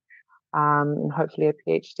year, and hopefully a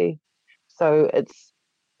PhD. So it's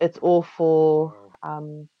all for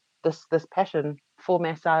this passion for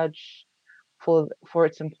massage, for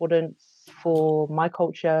its importance, for my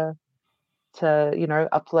culture, to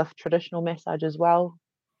uplift traditional massage as well,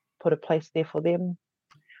 put a place there for them.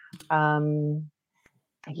 Massage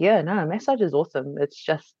is awesome. It's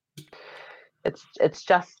just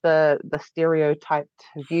the stereotyped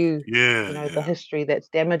view, the history that's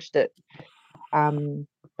damaged it.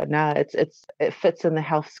 But no, it fits in the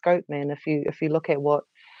health scope, man. If you look at what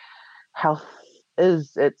health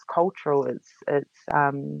is, it's cultural, it's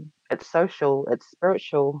social, it's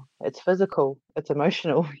spiritual, it's physical, it's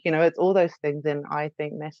emotional. It's all those things, and I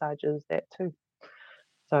think massage is that too.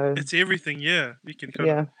 So it's everything. Yeah, you can kind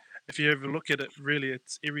of, if you ever look at it, really,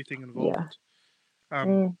 it's everything involved.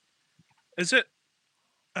 Is it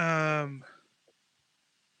does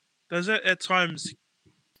it at times,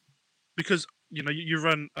 because you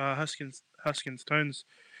run Huskins Tones,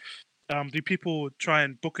 do people try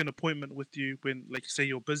and book an appointment with you when, like, say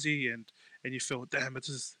you're busy and you feel, damn,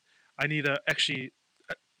 I need to actually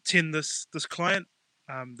attend this client?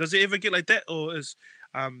 Does it ever get like that, or is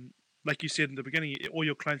like you said in the beginning, all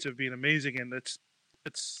your clients have been amazing and it's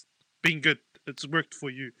been good, it's worked for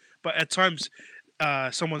you, but at times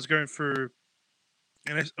someone's going through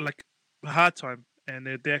like a hard time and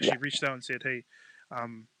they actually reached out and said, hey,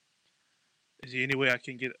 is there any way I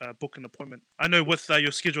can get book an appointment? I know with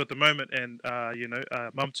your schedule at the moment and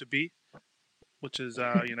mum to be, which is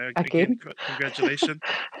again congratulations.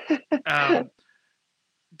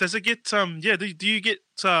 Does it get do you get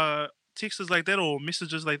texts like that or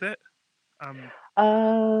messages like that?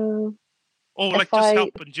 Or like just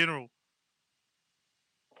help in general?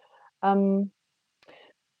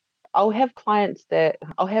 I'll have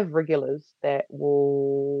regulars that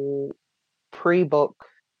will pre-book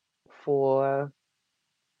for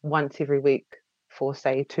once every week for,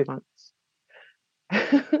 say, 2 months.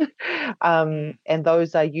 And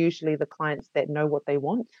those are usually the clients that know what they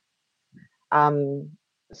want.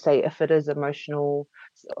 Say if it is emotional,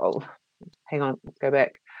 hang on, let's go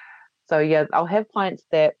back. So yeah, I'll have clients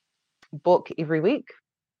that book every week.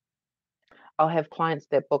 I'll have clients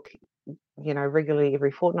that book, regularly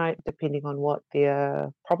every fortnight, depending on what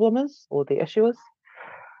their problem is or their issue is.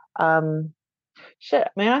 Shit,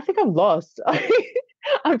 man, I think I'm lost.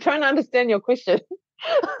 I'm trying to understand your question.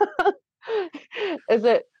 Is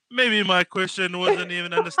it? Maybe my question wasn't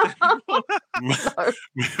even understandable.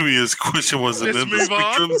 Maybe his question wasn't in the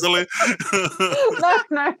spectrum, Zoe.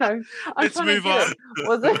 No. Let's move on.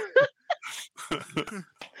 Was it?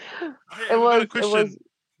 It was a question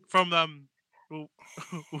from We'll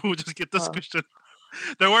just get this question.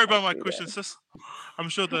 Don't worry about my question, sis. I'm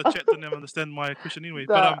sure the chat didn't even understand my question anyway.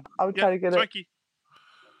 But I'm trying to get Frankie.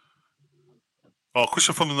 Oh,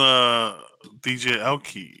 question from DJ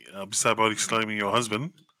Alki. Besides about exclaiming your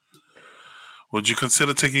husband, would you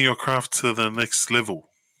consider taking your craft to the next level?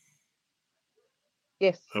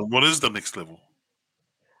 Yes. And what is the next level?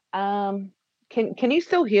 Can you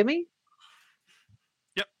still hear me?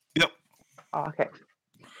 Yep. Oh, okay.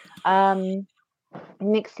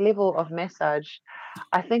 Next level of massage,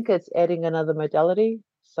 I think it's adding another modality.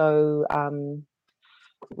 So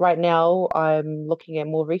right now I'm looking at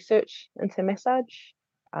more research into massage.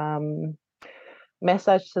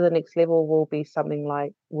 Massage to the next level will be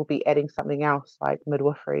we'll be adding something else like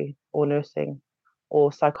midwifery or nursing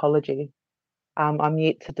or psychology. I'm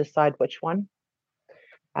yet to decide which one.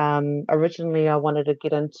 Originally I wanted to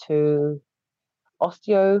get into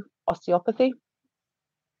osteopathy,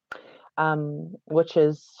 which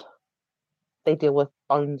is they deal with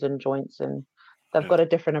bones and joints, and they've got a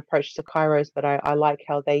different approach to chiros, but I like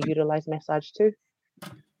how they utilize massage too.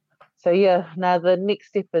 So yeah, now the next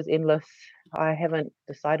step is endless. I haven't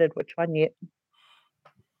decided which one yet.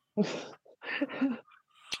 I've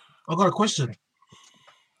got a question.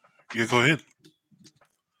 Yeah, go ahead.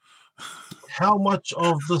 How much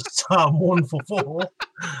of this 1 for 4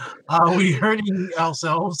 are we hurting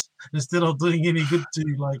ourselves instead of doing any good to,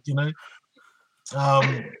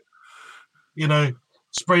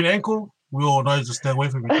 sprain ankle? We all know to stay away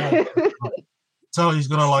from it. So he's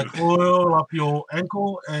gonna oil up your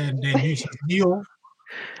ankle and then use his heel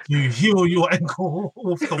to heal your ankle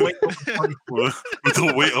off the weight of the body. With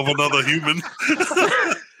the weight of another human.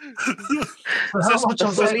 So how much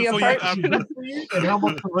of that for you, and how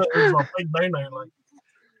much of it is a big no-no?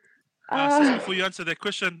 Sis, before you answer that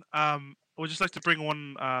question, we'd just like to bring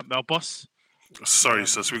on our boss. Sorry,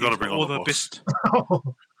 sis, we got to bring on the boss. Best.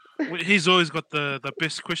 He's always got the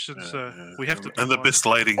best questions, so we have to. And the best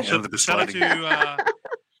lighting. And the best lighting. Shout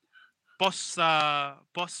out to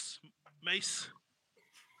Boss Mace.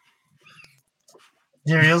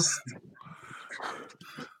 Here he is.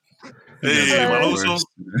 Hey, Maloso.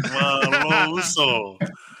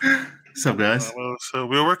 What's up, guys? So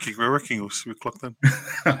we're working. We're clocked in.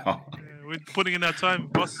 We're putting in our time,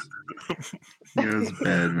 boss. You guys are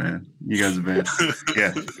bad, man. You guys are bad.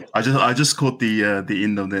 Yeah, I just caught the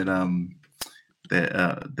end of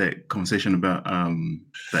that conversation about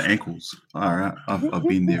the ankles. All right, I've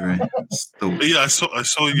been there. Right? Yeah, I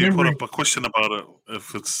saw you put up a question about it.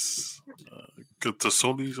 If it's good to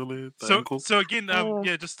soli the ankles. So again,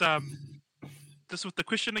 just with the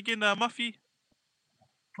question again, Muffy.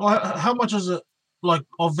 Well, how much is it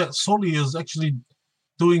of that soli is actually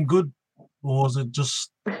doing good, or is it just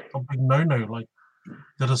a big no-no?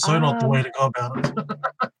 That is so not the way to go about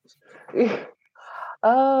it.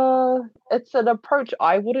 It's an approach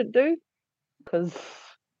I wouldn't do because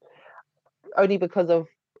only because of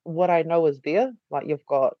what I know is there. Like you've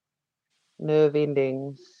got nerve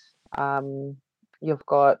endings, you've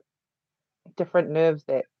got different nerves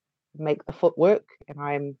that make the foot work. And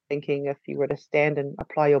I'm thinking if you were to stand and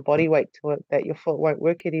apply your body weight to it, that your foot won't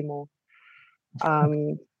work anymore.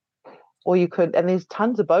 Or you could, and there's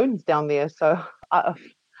tons of bones down there. So I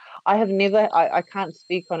have never, I can't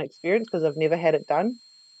speak on experience because I've never had it done.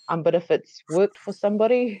 But if it's worked for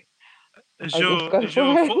somebody, Is I your just go is for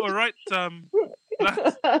your it. foot all right,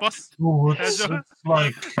 boss? Oh, How's it's your,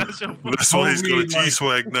 like, how's your foot? That's why he's got a Probably, like-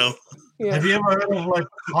 G-swag now. Yeah. have you ever heard of like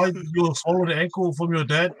hide your swollen ankle from your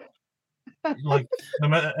dad? Like, no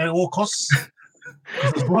matter at all costs.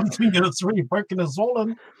 Because there's one thing that it's really broken and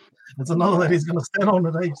swollen. There's another that he's gonna stand on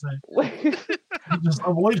today. So you just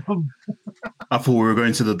avoid him. I thought we were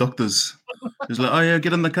going to the doctors. It's like, oh yeah,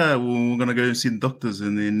 get in the car. We're gonna go see the doctors,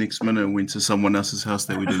 and then next minute we went to someone else's house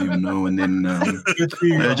that we don't even know, and then Go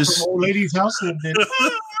to just- some old lady's house and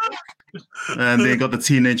then they got the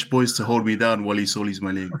teenage boys to hold me down while he solis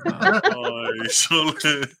my leg. Oh,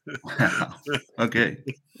 surely. Okay.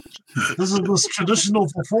 this is traditional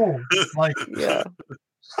for fall. Like, Yeah.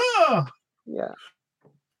 ah, Yeah.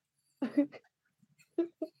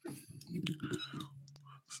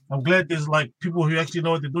 I'm glad there's like people who actually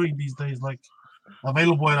know what they're doing these days, like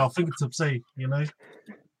available at our fingertips, you know.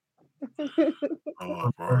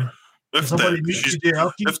 Oh, bro. If If somebody that, meets she's- you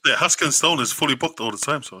there, if the Husk and Stone is fully booked all the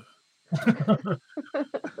time, so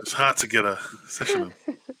it's hard to get a session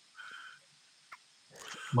in.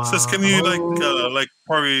 Sis, can you like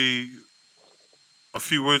probably a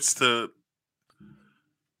few words to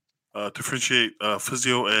differentiate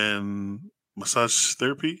physio and massage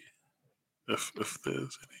therapy, if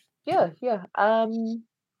there's any? Yeah.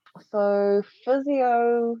 So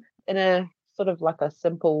physio in a sort of like a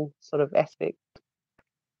simple sort of aspect.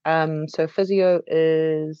 So physio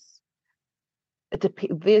is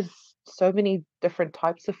there's so many different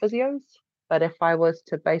types of physios, but if I was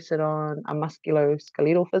to base it on a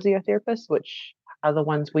musculoskeletal physiotherapist, which are the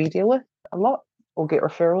ones we deal with a lot or get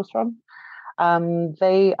referrals from,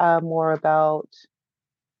 they are more about.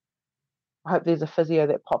 I hope there's a physio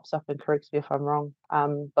that pops up and corrects me if I'm wrong.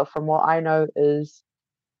 But from what I know is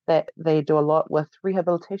that they do a lot with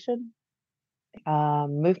rehabilitation,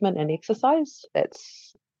 movement and exercise.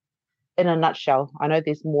 That's in a nutshell. I know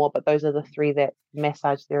there's more, but those are the three that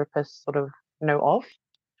massage therapists sort of know of.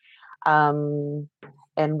 And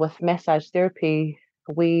with massage therapy,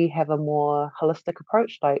 we have a more holistic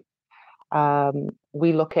approach. Like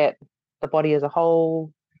we look at the body as a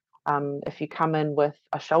whole. If you come in with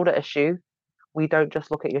a shoulder issue, we don't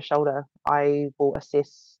just look at your shoulder. I will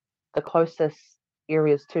assess the closest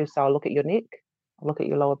areas too. So I'll look at your neck, I'll look at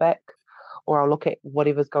your lower back, or I'll look at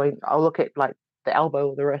whatever's going. I'll look at like the elbow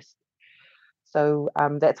or the wrist. So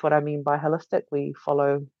that's what I mean by holistic. We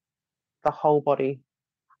follow the whole body.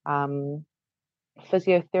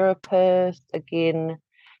 Physiotherapist, again,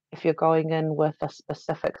 if you're going in with a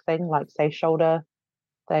specific thing, like say shoulder,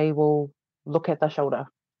 they will look at the shoulder.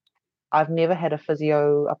 I've never had a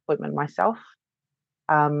physio appointment myself.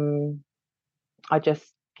 I just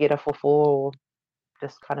get a full or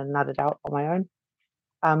just kind of nut it out on my own.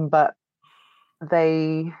 But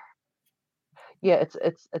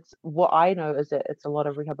it's what I know is that it's a lot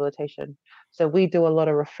of rehabilitation. So we do a lot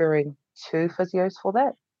of referring to physios for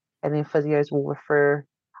that, and then physios will refer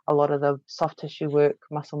a lot of the soft tissue work,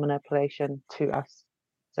 muscle manipulation to us.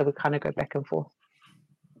 So we kind of go back and forth.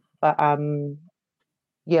 But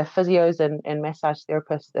physios and massage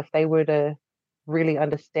therapists, if they were to really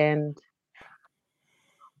understand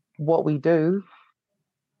what we do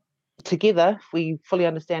together, if we fully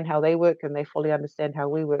understand how they work and they fully understand how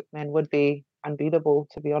we work, man, would be unbeatable,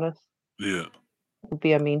 to be honest. Yeah. Would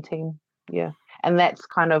be a mean team. Yeah. And that's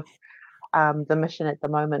kind of the mission at the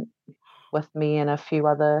moment with me and a few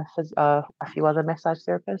other massage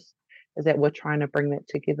therapists, is that we're trying to bring that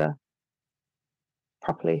together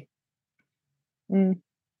properly.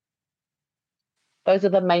 Those are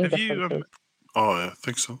the main Have you, differences. Oh, yeah, I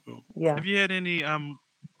think so. Yeah. Have you had any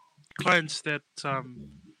clients that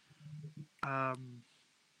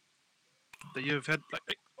that you've had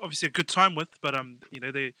like obviously a good time with, but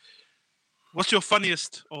they what's your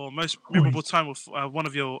funniest or most memorable time with one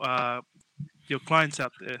of your clients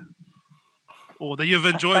out there, or that you've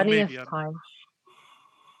enjoyed maybe? Funniest time.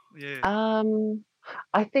 Yeah.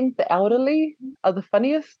 I think the elderly are the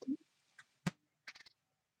funniest.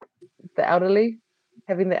 The elderly,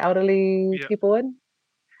 having the elderly Yeah. people in,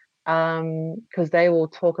 because they will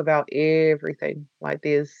talk about everything. Like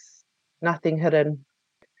there's nothing hidden.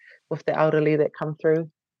 with the elderly that come through.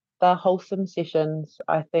 The wholesome sessions,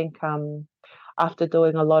 I think, after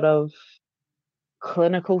doing a lot of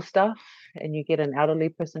clinical stuff, and you get an elderly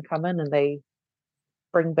person come in and they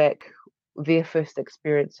bring back their first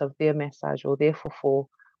experience of their massage or their fufu,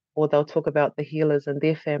 or they'll talk about the healers and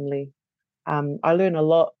their family. I learn a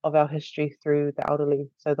lot of our history through the elderly.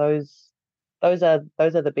 So those are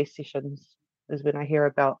the best sessions, is when I hear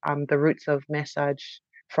about the roots of massage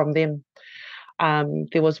from them.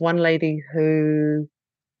 There was one lady who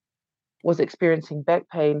was experiencing back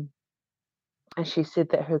pain, and she said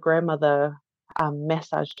that her grandmother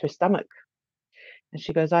massaged her stomach. And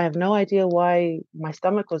she goes, I have no idea why my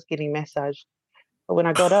stomach was getting massaged, but when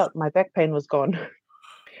I got up, my back pain was gone.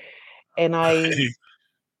 And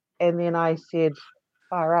then I said,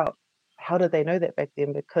 far out, how did they know that back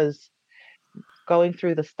then? Because going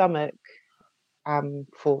through the stomach,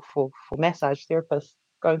 for massage therapists,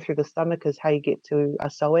 going through the stomach is how you get to a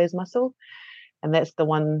psoas muscle, and that's the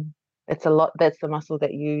one. That's the muscle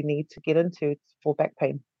that you need to get into for back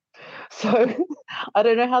pain. So I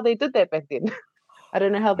don't know how they did that back then. I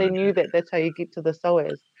don't know how they knew that that's how you get to the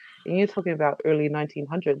psoas. And you're talking about early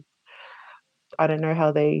 1900s. I don't know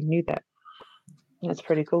how they knew that. That's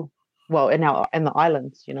pretty cool. Well, in the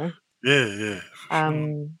islands, you know. Yeah.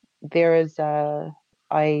 There is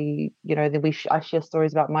I share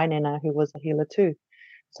stories about my nana, who was a healer too.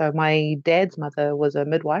 So my dad's mother was a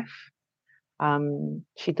midwife.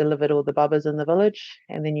 She delivered all the babas in the village,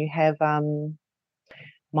 and then you have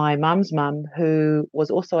my mum's mum, who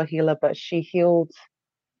was also a healer, but she healed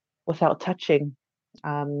without touching,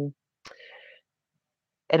 and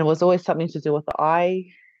it was always something to do with the eye.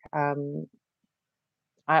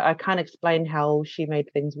 I can't explain how she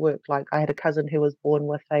made things work. Like, I had a cousin who was born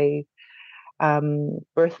with a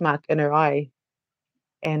birthmark in her eye,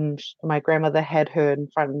 and my grandmother had her in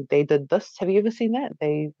front. They did this. Have you ever seen that?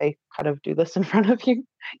 They kind of do this in front of you.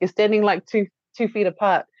 You're standing like two feet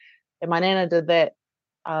apart, and my nana did that.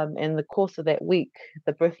 In the course of that week,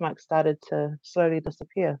 the birthmark started to slowly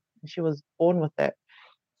disappear, and she was born with that.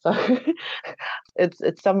 So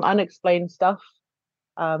it's some unexplained stuff,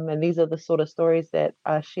 and these are the sort of stories that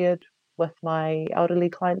are shared with my elderly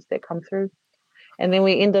clients that come through. And then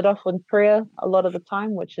we ended off with prayer a lot of the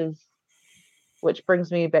time, which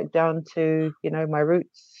brings me back down to, you know, my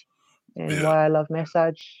roots and why I love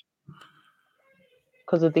massage.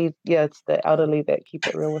 Because of these, it's the elderly that keep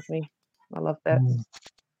it real with me. I love that.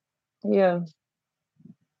 Yeah.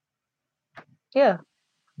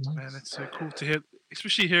 Man, it's so cool to hear,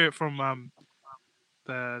 especially hear it from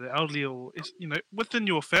the elderly, or within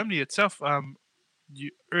your family itself.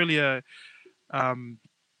 You earlier,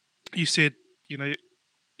 you said,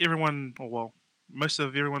 everyone, or well, most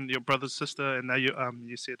of everyone, your brother, sister, and now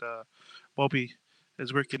you said Bobby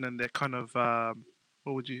is working in that kind of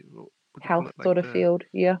what would you health like sort of field.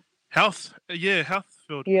 Health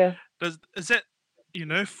field. Is that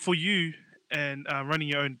for you and running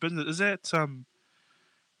your own business, is that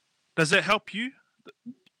does that help you,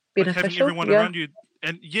 like having everyone around you?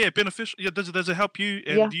 And beneficial. Does it help you?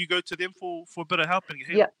 And do you go to them for a bit of help? And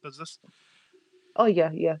hey, does this? Oh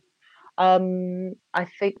yeah. I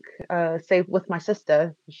think, say with my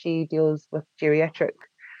sister, she deals with geriatric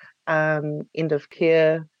end of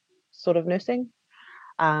care sort of nursing.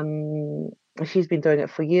 She's been doing it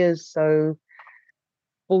for years, so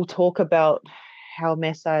we'll talk about how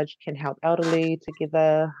massage can help elderly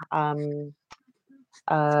together. And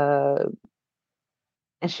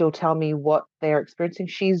she'll tell me what they're experiencing.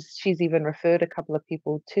 She's even referred a couple of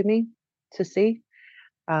people to me to see,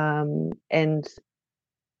 and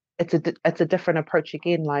it's a different approach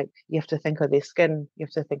again. Like, you have to think of their skin, you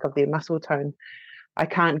have to think of their muscle tone. I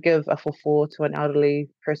can't give a fufu to an elderly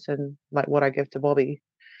person like what I give to Bobby.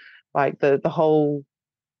 Like, the whole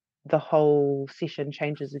session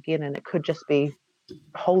changes again, and it could just be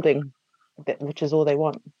holding, which is all they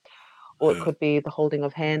want, or it could be the holding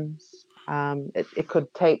of hands. It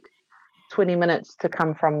could take 20 minutes to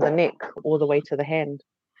come from the neck all the way to the hand.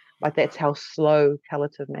 Like, that's how slow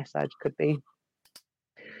palliative massage could be.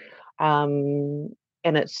 And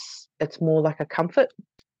it's more like a comfort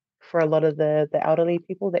for a lot of the elderly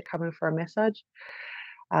people that come in for a massage.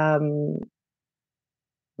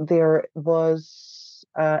 There was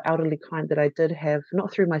an elderly client that I did have,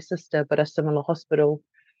 not through my sister, but a similar hospital,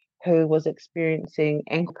 who was experiencing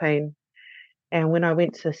ankle pain. And when I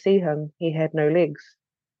went to see him, he had no legs.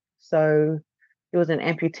 So he was an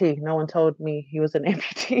amputee. No one told me he was an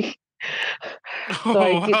amputee. So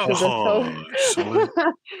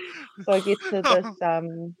I get to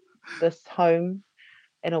this home,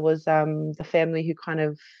 and it was the family who kind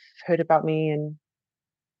of heard about me and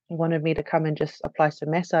wanted me to come and just apply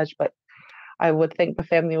some massage, but I would think the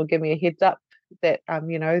family would give me a heads up that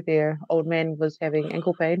their old man was having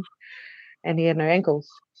ankle pain and he had no ankles.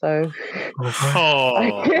 So Okay.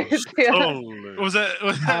 Oh, Yeah. totally. Was it? Um,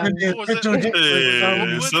 What was it? Hey,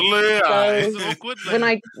 Awkward? Saleh. Was it awkward? when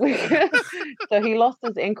Like, so he lost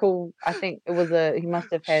his ankle. I think it was he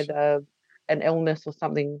must have had an illness or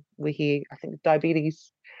something where I think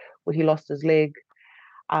diabetes, where he lost his leg.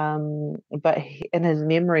 But in his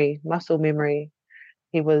muscle memory,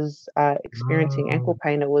 he was experiencing ankle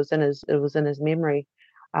pain. It was in his memory,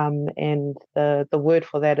 and the word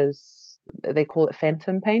for that is, they call it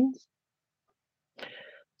phantom pains.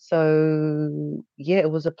 So yeah,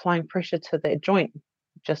 it was applying pressure to that joint,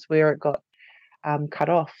 just where it got cut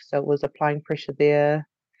off. So it was applying pressure there,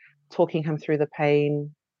 talking him through the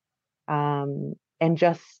pain, and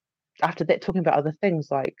just after that talking about other things,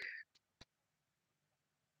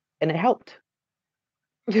 and it helped.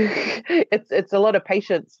 It's a lot of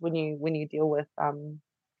patience when you deal with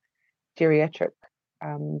geriatric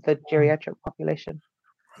the geriatric population.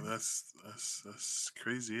 That's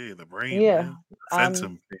crazy. The brain, Yeah. man.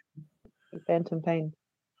 Phantom. Phantom pain.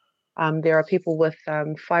 There are people with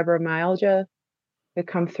fibromyalgia who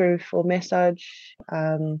come through for massage,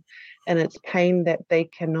 and it's pain that they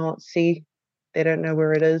cannot see. They don't know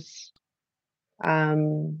where it is,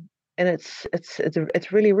 and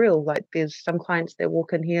it's really real. Like, there's some clients that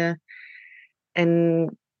walk in here,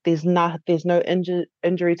 and there's no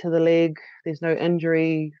injury to the leg, there's no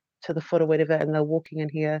injury to the foot or whatever, and they're walking in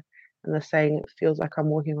here and they're saying, it feels like I'm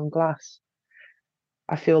walking on glass.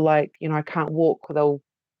 I feel like, I can't walk. They'll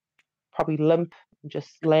probably limp and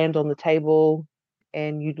just land on the table,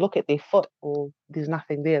 and you'd look at their foot, or there's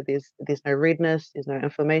nothing there. There's no redness, there's no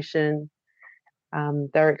inflammation.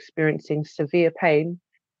 They're experiencing severe pain,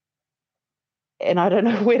 and I don't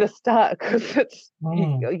know where to start, because it's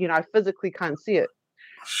I physically can't see it.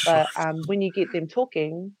 But when you get them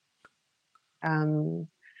talking,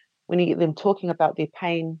 about their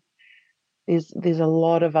pain, there's a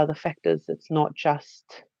lot of other factors. It's not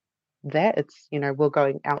just that. It's, we're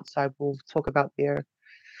going outside. We'll talk about their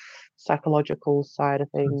psychological side of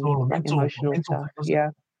things, emotional stuff.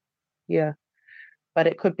 Yeah. But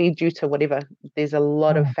it could be due to whatever. There's a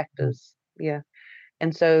lot of factors. Yeah.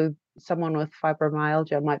 And so someone with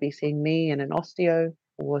fibromyalgia might be seeing me and an osteo,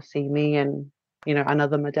 or see me and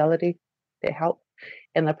another modality that help,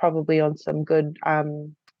 and they're probably on some good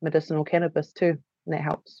medicinal cannabis too, and that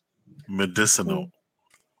helps. Medicinal.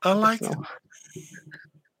 I like it.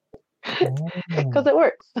 Because it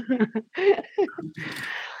works.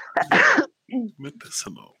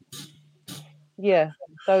 Medicinal. Yeah.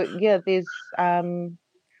 So yeah, there's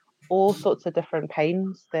all sorts of different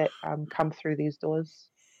pains that come through these doors.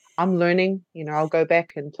 I'm learning, I'll go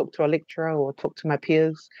back and talk to a lecturer or talk to my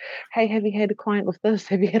peers. Hey, have you had a client with this?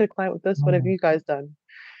 Have you had a client with this? What have you guys done?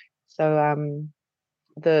 So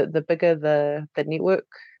the bigger the network,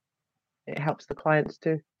 it helps the clients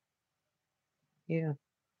too. Yeah.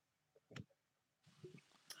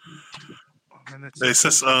 It's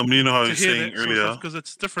just you know how you're saying earlier, because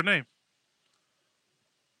it's a different name.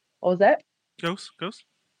 What was that? Ghost.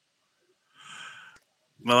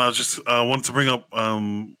 No, I just wanted to bring up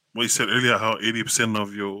what you said earlier, how 80%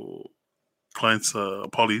 of your clients are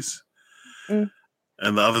polys, and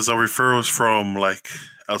the others are referrals from like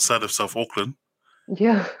outside of South Auckland.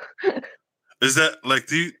 Yeah. Is that like,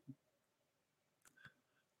 do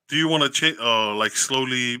you want to change, like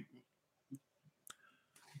slowly,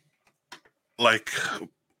 like,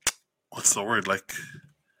 what's the word, like,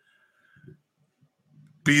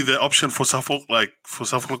 be the option for South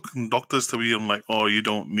Auckland doctors to be on, like, oh, you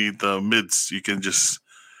don't need the mids, you can just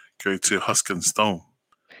go to Husk and Stone,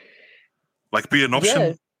 like, be an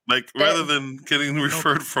option, like, rather than getting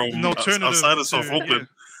referred from outside of South Auckland.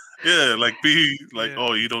 Yeah, like, be like,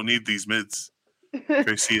 oh, you don't need these mids,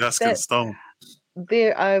 go see Husk and Stone.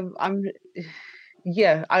 There, I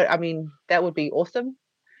mean, that would be awesome.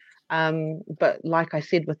 But like I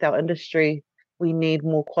said, with our industry, we need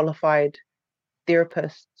more qualified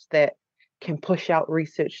therapists that can push out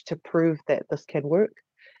research to prove that this can work.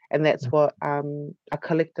 And that's what a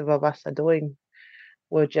collective of us are doing.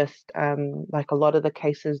 We're just, like a lot of the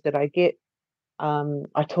cases that I get,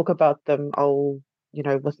 I talk about them,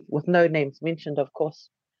 with no names mentioned, of course,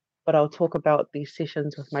 but I'll talk about these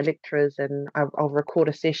sessions with my lecturers, and I'll record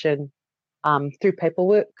a session through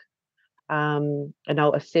paperwork, and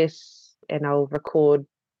I'll assess and I'll record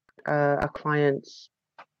a client's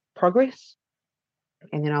progress,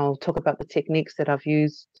 and then I'll talk about the techniques that I've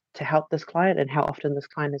used to help this client and how often this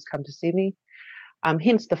client has come to see me.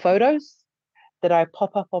 Hence the photos that I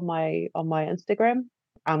pop up on my Instagram.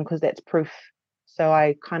 because that's proof. So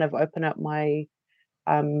I kind of open up my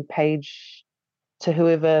page to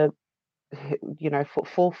whoever,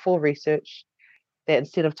 for research, that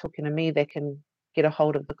instead of talking to me, they can get a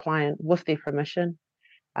hold of the client with their permission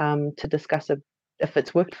to discuss if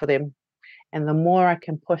it's worked for them. And the more I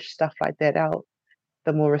can push stuff like that out,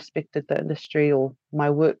 the more respected the industry or my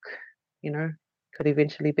work, could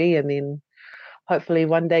eventually be. And then hopefully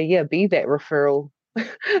one day, be that referral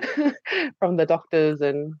from the doctors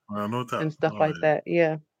and stuff like that.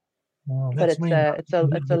 Yeah. But it's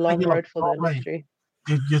a long road for the industry.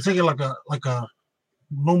 You're thinking like a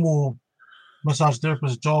normal massage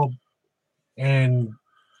therapist job and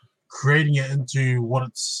creating it into what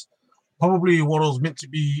it's probably what it was meant to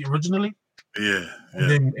be originally. Yeah.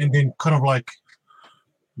 And then kind of like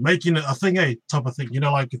making it a thing, type of thing.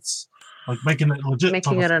 Like it's like making it legit.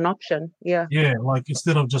 Making it an option. Yeah. Yeah, like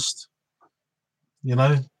instead of just, here,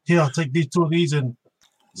 I'll take these 2 of these and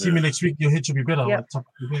see me next week. Your head should be better. Yep. Like type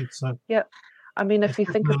of thing. So yeah. I mean, if you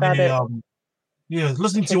think about it,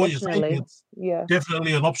 listening to what you're saying, it's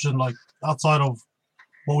definitely an option. Like outside of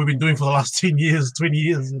what we've been doing for the last 10 years, 20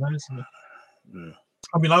 years. So, yeah.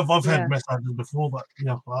 I mean, I've had massages before, but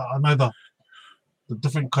I know the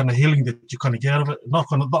different kind of healing that you kind of get out of it. Not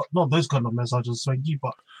those kind of massages, swanky,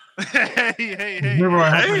 but I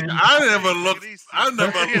never looked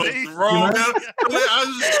wrong.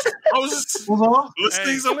 I was just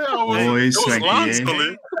listening to it. It was Lance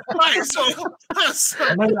Colin.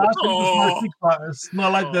 It's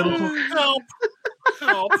not like that.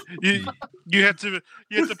 Help. You had to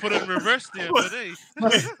put it in reverse there, but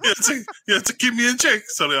you had to keep me in check.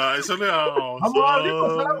 Oh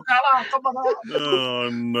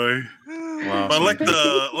no! Wow. But like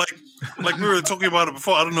we were talking about it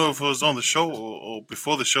before. I don't know if it was on the show or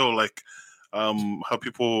before the show. Like, how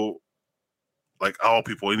people, like our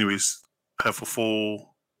people, anyways, have a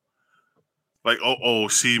full. Like,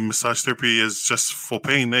 see massage therapy is just for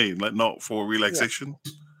pain, like not for relaxation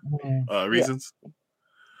reasons.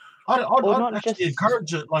 I'd actually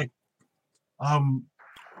encourage it, like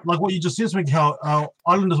what you just said, Smink, how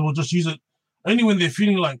islanders will just use it only when they're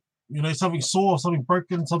feeling like, something sore, something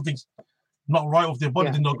broken, something's not right with their body,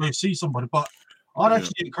 then they'll go see somebody. But I'd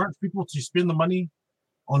actually encourage people to spend the money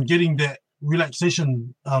on getting that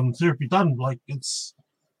relaxation therapy done. Like it's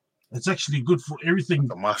actually good for everything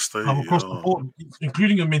across the board,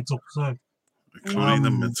 including the mental. So including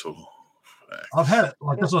the mental. I've had it.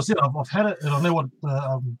 Like that's what I said. I've had it, and I know what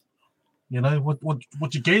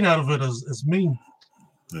what you gain out of it is mean.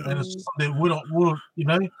 Yeah. And it's something would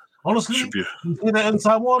honestly, you say that in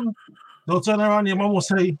Taiwan, they'll turn around. Your mum will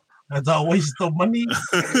say, "It's a waste of money."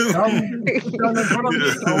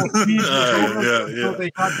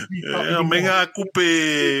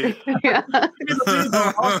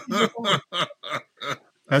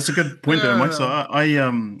 That's a good point there, Mike. So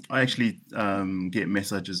I actually get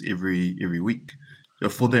messages every week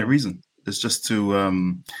for that reason. It's just to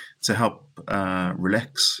help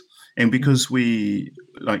relax, and because we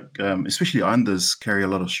especially islanders carry a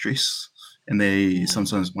lot of stress, and they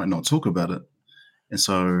sometimes might not talk about it. And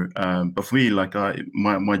so, but for me,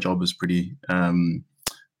 my job is pretty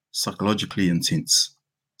psychologically intense.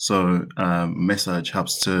 So massage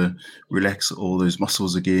helps to relax all those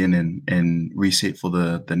muscles again and reset for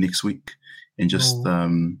the next week, and just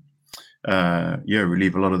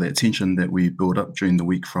relieve a lot of that tension that we build up during the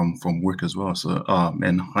week from work as well. So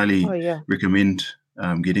highly recommend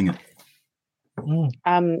getting it.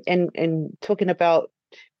 And talking about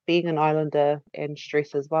being an islander and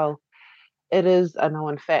stress as well, it is a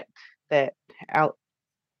known fact that I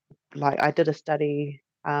did a study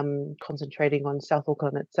concentrating on South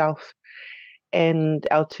Auckland itself, and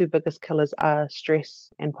our 2 biggest killers are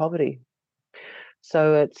stress and poverty.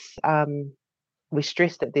 So it's we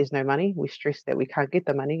stress that there's no money, we stress that we can't get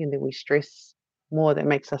the money, and then we stress more that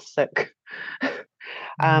makes us sick.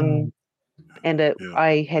 I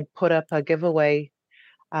had put up a giveaway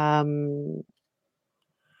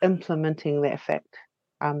implementing that fact,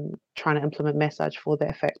 trying to implement massage for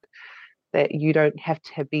that fact, that you don't have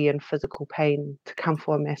to be in physical pain to come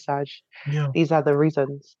for a massage. Yeah. These are the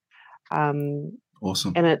reasons.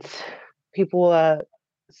 Awesome. And it's people are,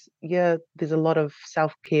 there's a lot of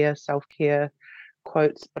self-care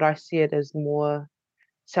quotes, but I see it as more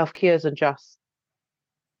self-care isn't just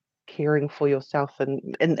caring for yourself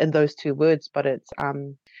and in those 2 words, but it's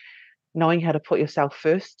knowing how to put yourself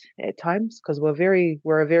first at times, because we're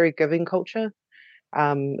a very giving culture.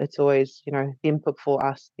 It's always, them before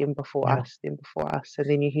us, them before us, them before us. And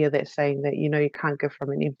then you hear that saying that, you can't give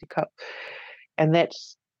from an empty cup. And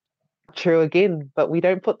that's true again, but we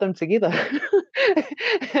don't put them together.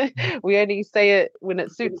 We only say it when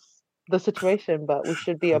it suits the situation, but we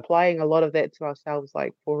should be applying a lot of that to ourselves,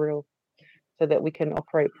 like for real, so that we can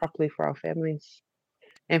operate properly for our families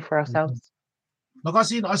and for ourselves. Like I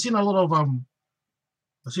seen a lot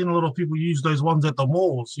of people use those ones at the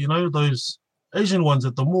malls, those Asian ones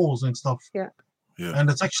at the malls and stuff. Yeah. Yeah. And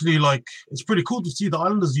it's actually like it's pretty cool to see the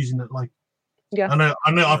islanders using it. Like, Yeah. I know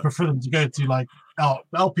I Yeah. prefer them to go to like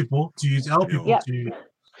our people to use our people Yeah. to,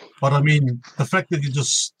 but I mean the fact that you're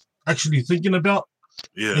just actually thinking about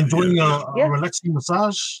Yeah. enjoying yeah. a relaxing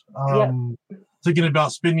massage, thinking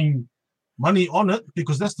about spending money on it,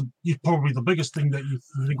 because that's probably the biggest thing that you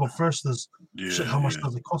think of first is shit, how much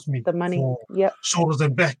does it cost me? The money. For Yep. shoulders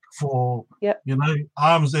and back, for Yep.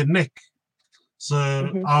 arms and neck. So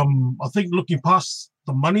I think looking past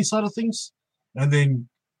the money side of things and then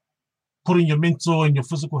putting your mental and your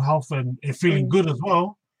physical health and feeling good as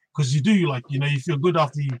well, because you do, like, you feel good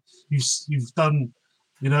after you've done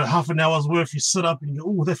half an hour's worth. You sit up and you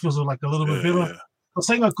go, oh, that feels like a little bit better. Yeah. I'm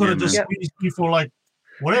saying I could have just Yep. squeezed you for like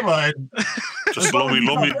whatever, and Just lomi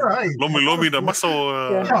the muscle.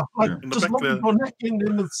 like in the just back lomi there. your neck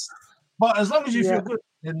and it's. But as long as you feel good,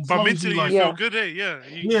 and as But long as mentally, you like, you Yeah. feel good, eh? Yeah.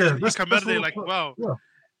 You that's come out of there what- like, wow.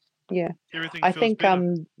 Yeah. Everything I feels think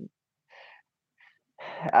better.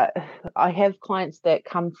 I have clients that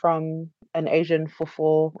come from an Asian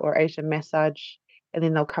fufu or Asian massage, and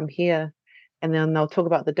then they'll come here, and then they'll talk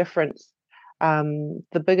about the difference.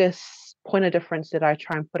 The biggest point of difference that I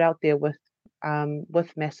try and put out there with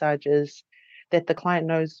massage is that the client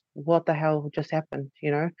knows what the hell just happened.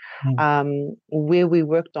 Where we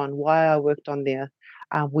worked on, why I worked on there.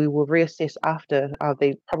 We will reassess after.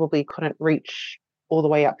 They probably couldn't reach all the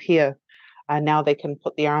way up here. And now they can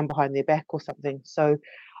put the arm behind their back or something. So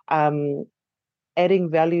adding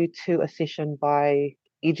value to a session by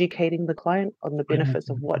educating the client on the benefits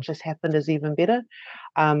of what just happened is even better.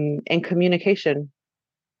 And communication.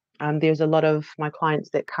 There's a lot of my clients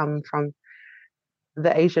that come from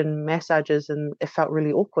the Asian massages, and it felt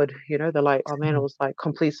really awkward. They're like, oh man, it was like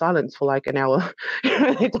complete silence for like an hour.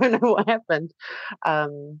 They don't know what happened.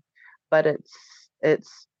 But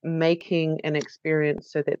it's making an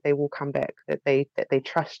experience so that they will come back, that they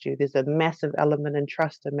trust you. There's a massive element in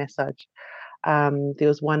trust in massage.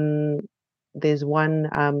 There's one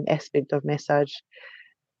aspect of massage,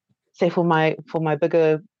 say for my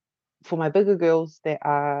bigger girls that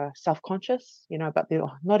are self-conscious, but they're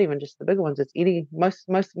not even just the bigger ones. It's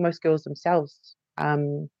most girls themselves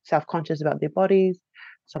self-conscious about their bodies.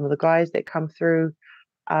 Some of the guys that come through,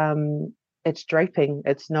 it's draping,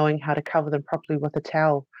 it's knowing how to cover them properly with a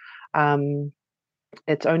towel.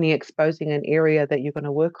 It's only exposing an area that you're going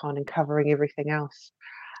to work on and covering everything else.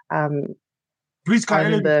 Please I come in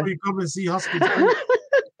remember- before you come and see Huskins.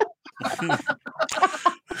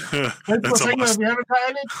 Thanks for That's a saying that must. we haven't got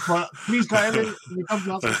in, but please come in when you come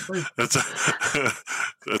to Huskins. That's a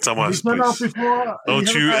You must, turned out please. before. and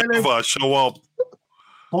Don't you haven't got in. ever show up.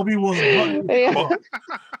 Bobby was. Yeah.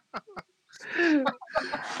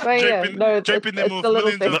 But yeah, Draping- no, draping them it's with the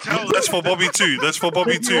little millions of things. towels. That's for Bobby too. That's for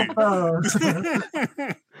Bobby too.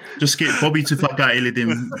 Just get Bobby to fuck out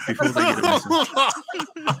Elidim before they get a message.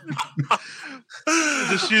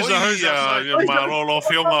 Just use the hose outside.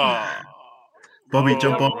 Bobby,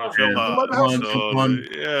 jump on. Come on.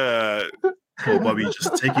 Yeah. Poor Bobby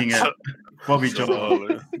just taking it. Bobby, jump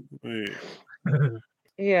on.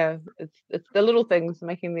 Yeah, it's the little things,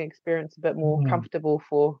 making the experience a bit more comfortable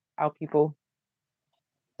for our people,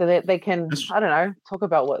 so that they can, I don't know, talk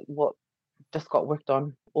about what just got worked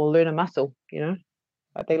on or learn a muscle.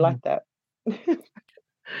 Like they like that.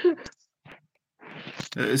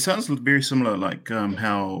 It sounds very similar, like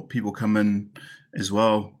how people come in as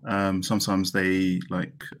well. Sometimes they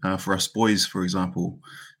like, for us boys, for example,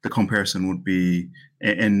 the comparison would be,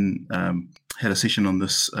 and had a session on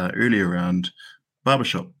this earlier around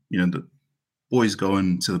barbershop. The boys go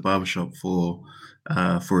into the barbershop for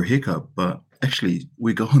a haircut, but actually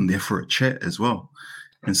we go in there for a chat as well.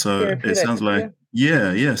 And so it Therapeutic, sounds like,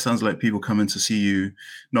 it sounds like people come in to see you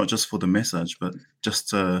not just for the massage, but just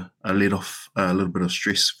to let off a little bit of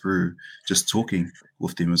stress through just talking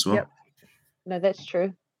with them as well. Yep. No, that's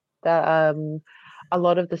true. That a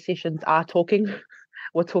lot of the sessions are talking.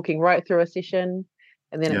 We're talking right through a session,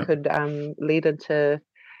 and then it could lead into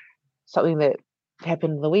something that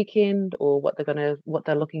happened on the weekend, or what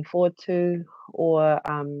they're looking forward to, or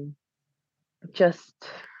just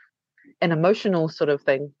an emotional sort of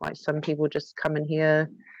thing. Like some people just come in here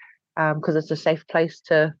because it's a safe place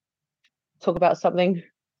to talk about something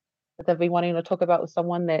that they've been wanting to talk about with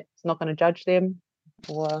someone that's not going to judge them,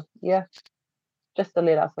 or just to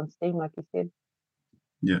let out some steam, like you said.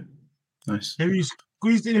 Yeah. Nice. Have you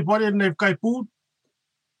squeezed anybody and they've got pulled?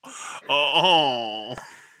 Oh,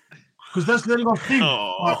 Because that's letting off steam.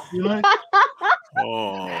 Oh. But, you know,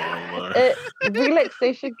 oh,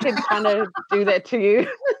 Relaxation can kind of do that to you.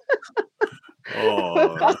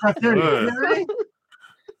 oh. I tell you, Yeah. yeah.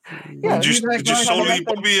 Yeah, Did you guys, solo happen.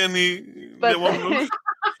 Bobby any? But,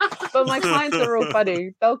 but my clients are all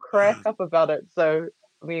funny. They'll crack up about it. So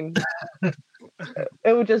I mean, it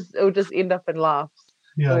will just end up in laughs.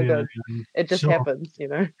 Yeah, All yeah, good. yeah. It just Sure. happens, you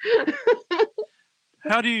know.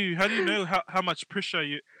 How do you know how much pressure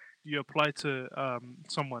you apply to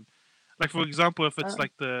someone? Like for example, if it's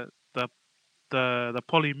like the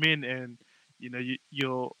poly men and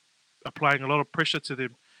you're applying a lot of pressure to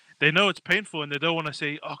them, they know it's painful and they don't want to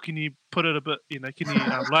say, "Oh, can you put it a bit? Can you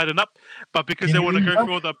lighten up?" But because they want to go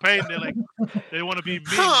through all the pain, they're like, they want to be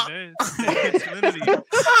men, masculinity.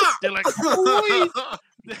 They're like,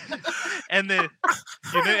 and they,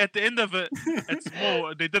 at the end of it, it's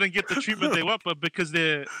more they didn't get the treatment they want, but because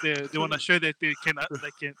they want to show that they can hack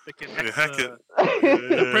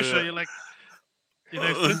the pressure. You're like,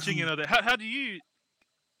 flinching, How do you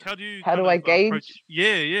How do I gauge?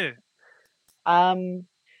 Yeah.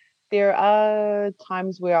 There are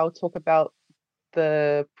times where I'll talk about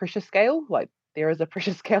the pressure scale. Like there is a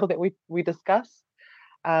pressure scale that we discuss.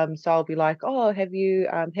 So I'll be like, "Oh, have you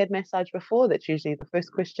had massage before?" That's usually the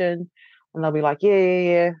first question, and they'll be like,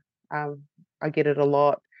 "Yeah." I get it a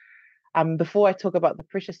lot. Before I talk about the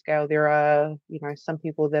pressure scale, there are some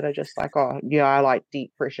people that are just like, "Oh, yeah, I like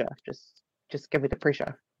deep pressure. Just give me the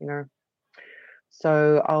pressure,"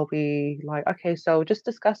 So I'll be like, "Okay, so just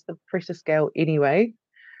discuss the pressure scale anyway."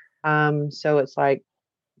 So it's like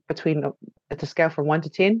it's a scale from 1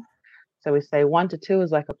 to 10. So we say 1 to 2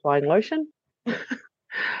 is like applying lotion.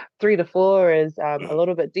 3 to 4 is a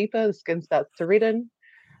little bit deeper. The skin starts to redden.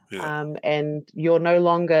 Yeah. And you're no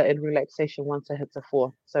longer in relaxation once it hits a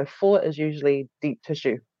 4. So 4 is usually deep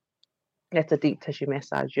tissue. That's a deep tissue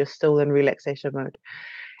massage. You're still in relaxation mode.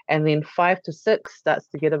 And then 5 to 6 starts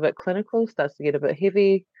to get a bit clinical, starts to get a bit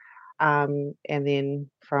heavy. And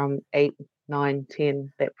then from 8, 9,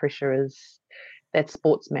 10, that pressure that's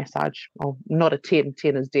sports massage. Well, not a 10.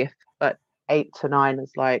 10 is death, but 8 to 9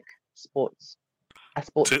 is like sports. A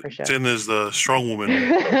sports pressure. 10 is the strong woman.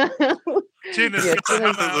 10 is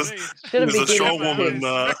shouldn't be a strong woman.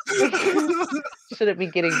 Shouldn't be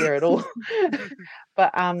getting there at all.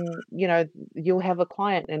 But you'll have a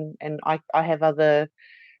client, and I have other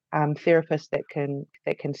therapists that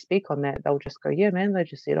can speak on that. They'll just go, "Yeah, man." They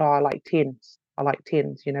just said, "Oh, I like 10s. I like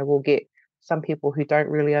 10s." We'll get some people who don't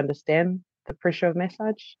really understand the pressure of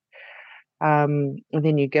massage, and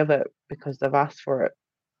then you give it because they've asked for it,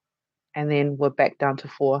 and then we're back down to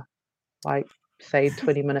 4, like say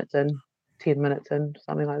 20 minutes in, 10 minutes in,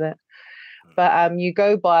 something like that. But you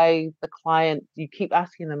go by the client. You keep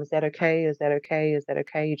asking them, "Is that okay? Is that okay? Is that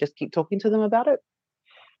okay?" You just keep talking to them about it.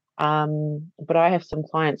 But I have some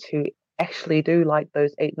clients who actually do like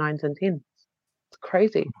those 8, 9s, and 10s. It's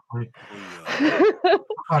crazy. Oh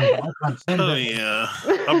yeah,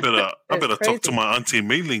 I better talk to my auntie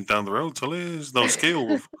Meiling down the road. Tell her there's no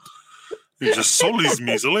scale. You just solis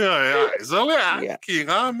me,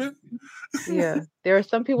 Yeah, there are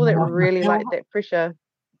some people that really like that pressure,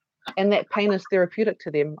 and that pain is therapeutic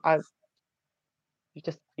to them.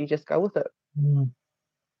 You just go with it.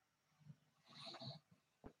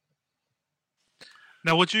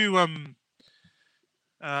 Now, would you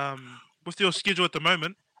with your schedule at the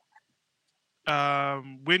moment,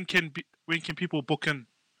 when can people book in?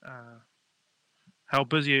 How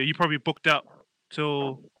busy are you? Probably booked out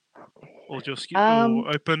till, or is your schedule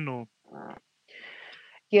open, or?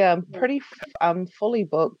 Yeah, I'm fully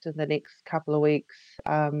booked in the next couple of weeks.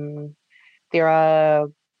 There are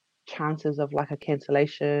chances of like a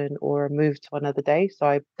cancellation or a move to another day,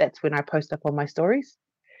 so that's when I post up on my stories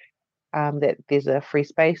that there's a free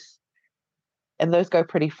space, and those go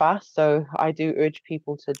pretty fast. So I do urge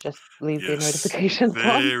people to just leave their notifications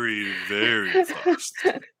on. Very, very fast.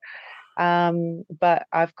 But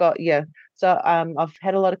I've got so I've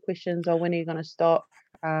had a lot of questions on when are you going to stop,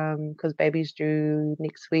 because baby's due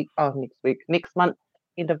next month,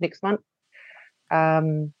 end of next month.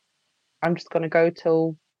 I'm just going to go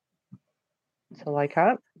till I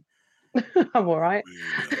can't. I'm all right.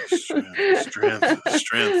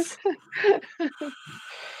 Strength.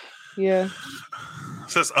 Yeah.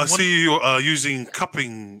 Says I see you using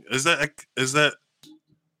cupping. Is that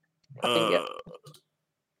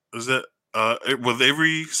with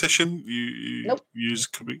every session you use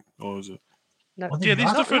cupping, or is it? No. Yeah,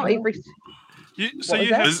 these different. Not every... So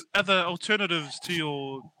you have other alternatives to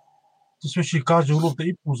your. Especially guys who love the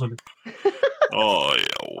equals on it. Oh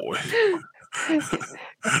yeah.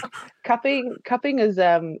 Cupping is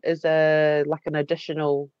a like an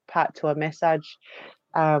additional part to a massage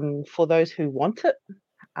for those who want it.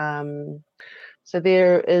 So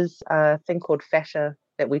there is a thing called fascia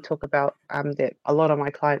that we talk about, that a lot of my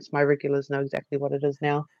clients, my regulars, know exactly what it is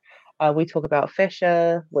now. We talk about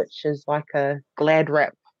fascia, which is like a glad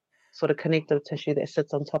wrap sort of connective tissue that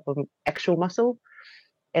sits on top of actual muscle.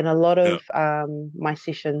 And a lot of my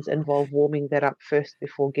sessions involve warming that up first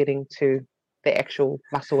before getting to the actual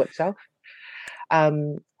muscle itself.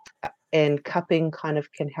 And cupping kind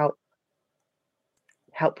of can help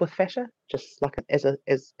with fascia, just like as a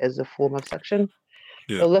form of suction.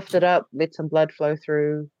 Yeah. It'll lift it up, let some blood flow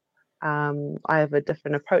through. I have a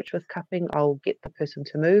different approach with cupping. I'll get the person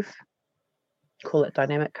to move, call it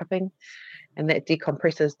dynamic cupping, and that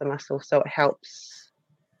decompresses the muscle, so it helps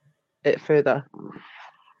it further.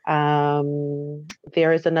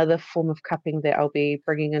 There is another form of cupping that I'll be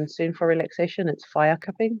bringing in soon for relaxation. It's fire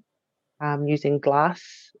cupping, using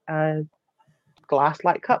glass-like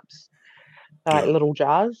cups, like little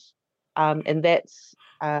jars, and that's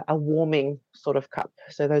a warming sort of cup.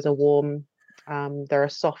 So those are warm. They're a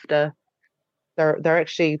softer. They're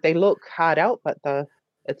actually, they look hard out, but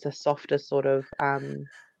it's a softer sort of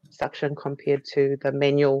suction compared to the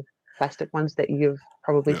manual plastic ones that you've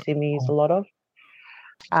probably seen me use a lot of.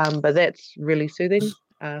 But that's really soothing.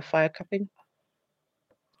 Fire cupping.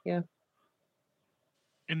 Yeah.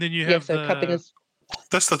 And then you have so cupping is.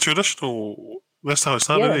 That's the traditional. That's how it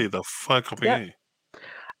started. The fire cupping.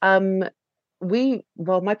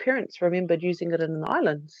 My parents remembered using it in the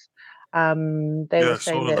islands. They were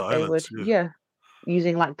saying that they would,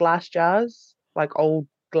 using like glass jars, like old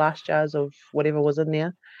glass jars of whatever was in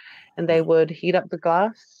there, and they would heat up the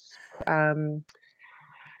glass,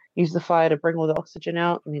 use the fire to bring all the oxygen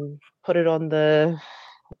out, and then put it on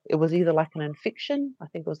it was either like an infection, I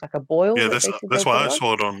think it was like a boil. Yeah, that's why I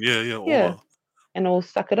saw it on. Yeah. And it'll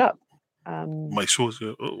suck it up. My sauce.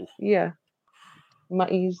 Yeah.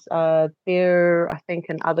 Mutties, there, I think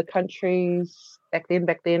in other countries back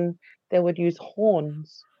then they would use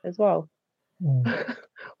horns as well.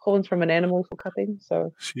 Horns from an animal for cupping.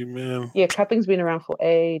 So cupping's been around for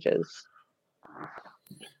ages.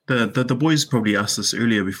 The boys probably asked this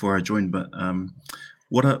earlier before I joined, but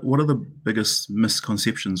what are the biggest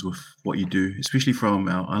misconceptions with what you do, especially from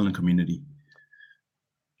our island community,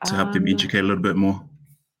 to help them educate a little bit more?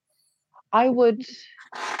 I wouldn't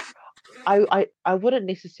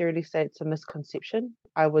necessarily say it's a misconception.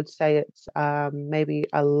 I would say it's maybe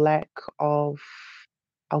a lack of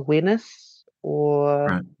awareness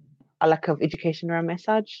or a lack of education around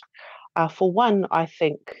massage. For one, I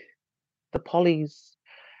think the polys,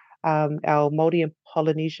 our Māori and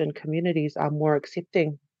Polynesian communities are more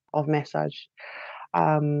accepting of massage.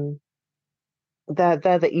 They're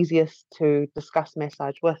the easiest to discuss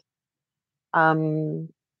massage with.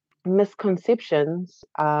 Misconceptions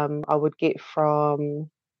I would get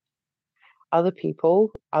from other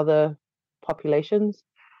people, other populations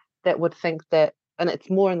that would think that, and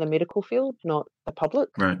it's more in the medical field, not the public.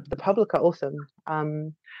 Right. The public are awesome.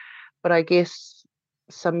 But I guess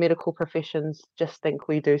some medical professions just think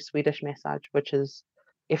we do Swedish massage, which is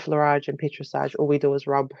effleurage and petrissage. All we do is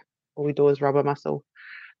rub a muscle.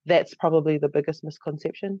 That's probably the biggest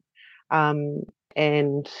misconception.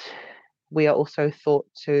 And we are also thought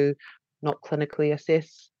to not clinically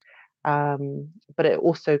assess, but it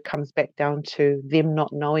also comes back down to them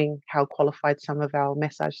not knowing how qualified some of our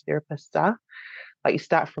massage therapists are. Like you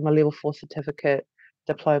start from a level 4 certificate,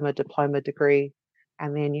 diploma degree,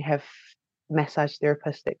 and then you have massage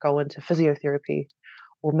therapists that go into physiotherapy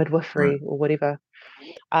or midwifery or whatever.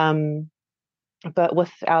 But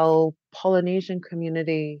with our Polynesian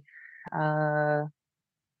community, I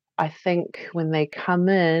think when they come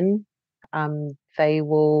in, they're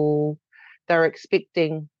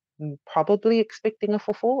probably expecting a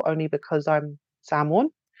fofo, only because I'm Samoan.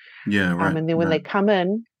 Yeah, right. And then when they come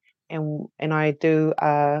in and I do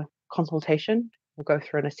a consultation, we'll go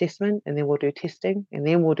through an assessment, and then we'll do testing, and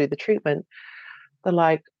then we'll do the treatment. They're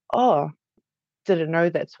like, oh, didn't know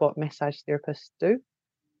that's what massage therapists do.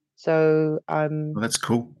 So well, that's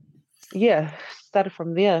cool. Yeah, started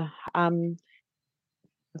from there.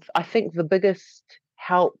 I think the biggest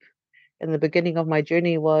help in the beginning of my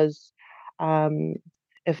journey was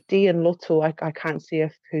if Dee and Lotu, I can't see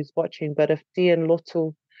who's watching, but if Dee and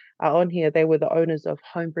Lotu are on here, they were the owners of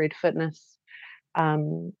Homebred Fitness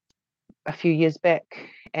a few years back,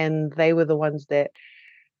 and they were the ones that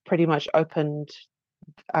pretty much opened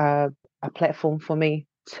a platform for me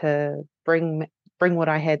to bring what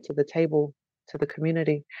I had to the table, to the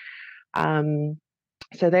community.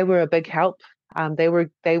 So they were a big help.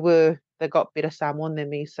 They got better Samoan than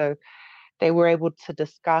me, so they were able to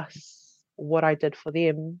discuss what I did for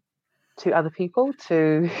them to other people,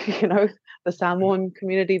 to the Samoan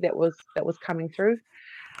community that was coming through.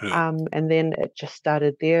 Yeah. And then it just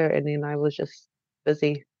started there, and then I was just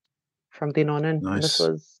busy from then on in. And this Nice.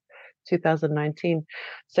 was 2019,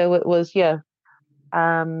 so it was just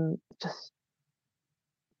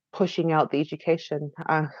pushing out the education.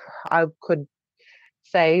 I could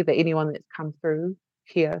say that anyone that's come through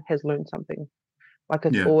here has learned something. Like,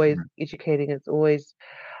 it's Yeah. always educating, it's always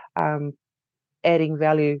adding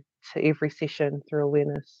value to every session through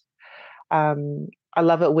awareness. I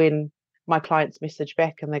love it when my clients message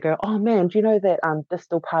back and they go, "Oh man, do you know that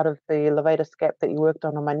distal part of the levator scap that you worked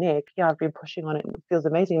on my neck? Yeah, I've been pushing on it and it feels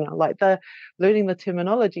amazing now." Like, they're learning the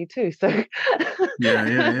terminology too. So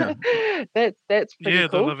Yeah. that's pretty Yeah,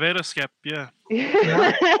 cool. the levator scap. Yeah.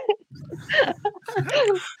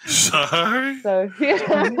 Sorry. So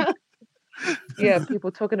yeah,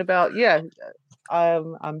 people talking about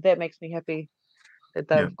that makes me happy that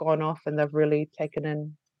they've gone off and they've really taken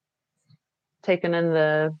in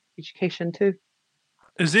the education too.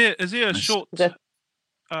 Is there a Nice. short That-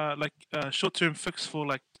 short-term fix for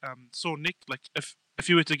like sore neck? Like, if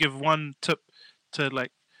you were to give one tip to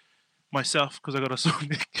like myself, because I got a sore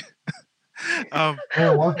neck.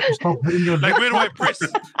 Yeah, what? Stop hitting your Like, neck. where do I press? Do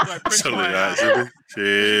I press Silly my, guys, isn't it?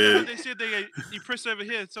 Shit. they said you press over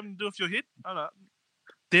here. Something to do with your head. I don't know.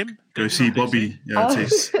 Them. Go you see know what they Bobby. Yeah, Oh.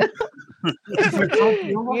 Tess. Yeah.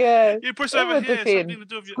 say. You press It over would here. depend. Something to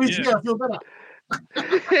do with your Squeeze here, I feel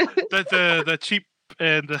better. the cheap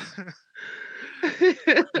and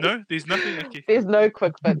no, there's nothing. Okay. There's no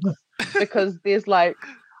quick fix because there's like,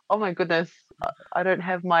 oh my goodness, I don't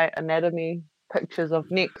have my anatomy pictures of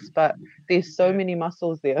necks, but there's so many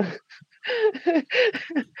muscles there.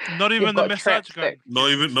 Not even You've the got massage traps gun. Not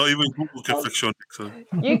even Google can fix your neck. So.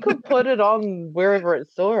 You could put it on wherever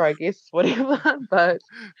it's sore, I guess, whatever. But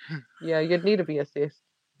yeah, you'd need to be assessed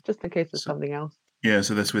just in case it's So- something else. Yeah,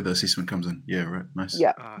 so that's where the assessment comes in. Yeah, right. Nice.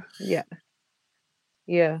 Yeah. Ah,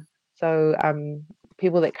 Yeah. So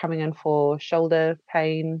people that coming in for shoulder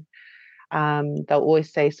pain, they'll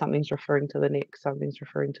always say something's referring to the neck,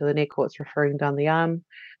 or it's referring down the arm.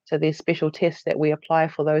 So there's special tests that we apply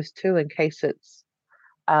for those too, in case it's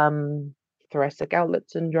thoracic outlet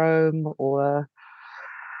syndrome, or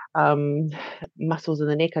muscles in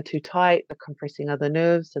the neck are too tight, they're compressing other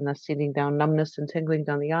nerves and they're sending down numbness and tingling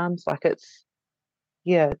down the arms. Like, it's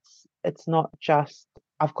not just,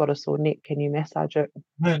 I've got a sore neck, can you massage it?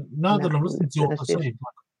 Man, now that I'm listening to what you're saying, like,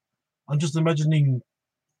 I'm just imagining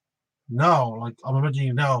now,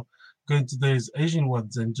 going to those Asian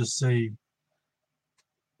ones and just say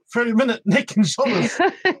 30-minute neck and shoulders.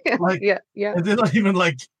 Like, yeah. And they're not even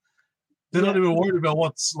not even worried about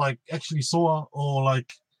what's like actually sore or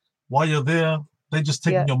like why you're there. They're just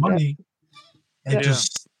taking your money and Yeah.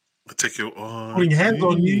 just Take your putting hands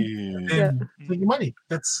on you and Yeah. taking money.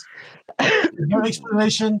 There's no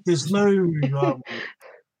explanation. There's no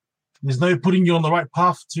putting you on the right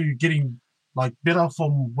path to getting like better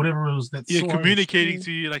from whatever it is that's You're sore. communicating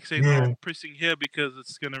to you, like saying, Yeah. "Oh, I'm pressing here because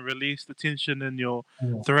it's going to release the tension in your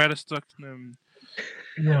Yeah. thoracic."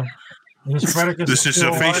 Yeah. And it's Spartacus This is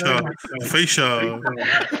your still- fascia.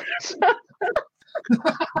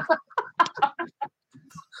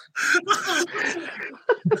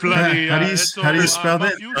 Bloody. How do you- it's how do you all, spell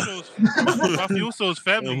that? Mafioso's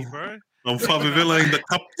family, bro. I'm Favela in the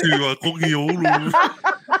cup to Kogi Olu.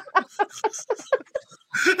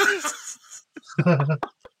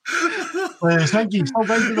 Thank you. Stop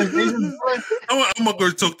going to the Asian place. I'm not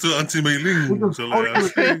going to talk to Auntie Mei We Ling. can So, hold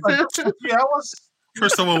like, it for like 3 hours.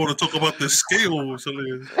 first time I want to talk about the scale. So,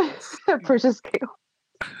 like, Precious scale.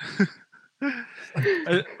 But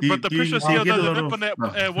the do you- precious do you scale get a doesn't lot happen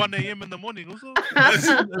of- at 1 a.m. in the morning, also.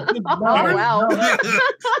 Oh, wow.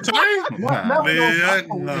 Sorry? Now-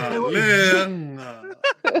 Leanga.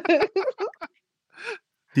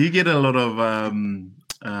 Do you get a lot of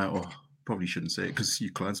probably shouldn't say it because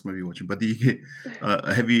your clients may be watching, but do you get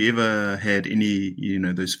have you ever had any,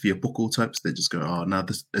 those fear buckle types that just go, "Oh no,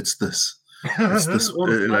 it's this All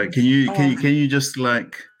the like can you just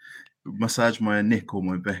like massage my neck or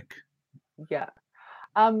my back?" Yeah.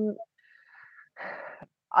 I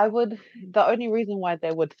would, the only reason why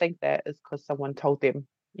they would think that is because someone told them,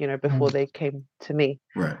 before they came to me.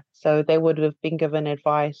 Right. So they would have been given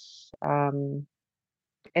advice, and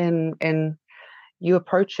you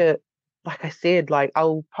approach it, like I said, like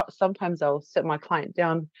sometimes I'll sit my client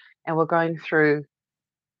down and we're going through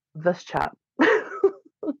this chart.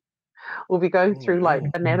 We'll be going through like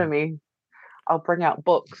anatomy. I'll bring out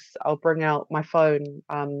books. I'll bring out my phone.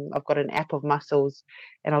 I've got an app of muscles,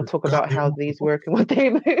 and I'll talk about how these work and what they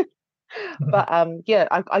move. But yeah,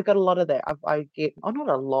 I got a lot of that. I get, oh, not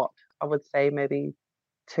a lot. I would say maybe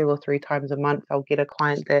 2 or 3 times a month. I'll get a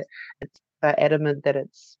client that they're adamant that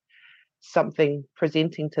it's something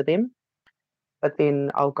presenting to them, but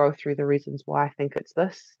then I'll go through the reasons why I think it's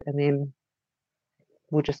this, and then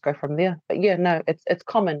we'll just go from there. But yeah, no, it's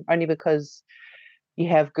common only because you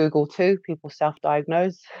have Google too. People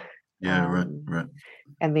self-diagnose. Yeah, right.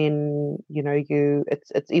 And then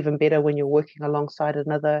it's even better when you're working alongside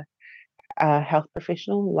another health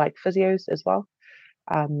professional like physios as well.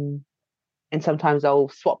 And sometimes I'll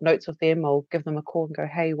swap notes with them. I'll give them a call and go,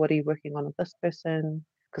 hey, what are you working on with this person?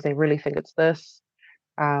 Because they really think it's this.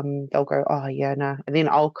 They'll go, oh yeah, no. And then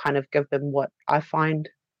I'll kind of give them what I find.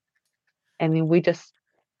 And then we just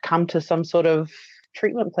come to some sort of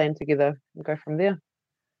treatment plan together and go from there.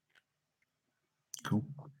 Cool.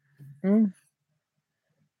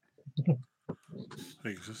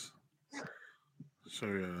 Thanks, sis.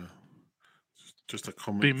 Sorry, just a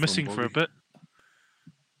comment. Been missing for a bit.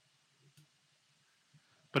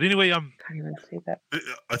 But anyway, Can't even see that.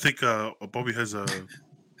 I think Bobby has a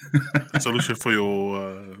solution for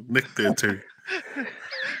your neck there, Terry.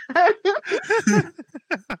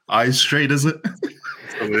 Eyes straight, is it?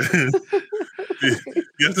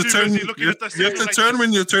 You have to turn. You have to turn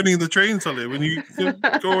when you're turning the train, Sully. When you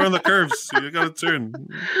go around the curves, you gotta turn.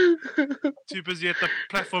 Too busy at the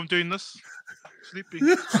platform doing this, sleeping.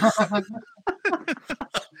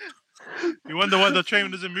 You wonder why the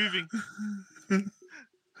train isn't moving.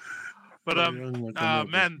 But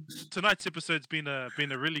man, tonight's episode's been a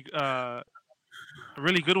really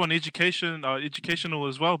good one, educational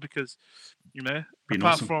as well, because apart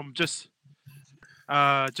awesome. from just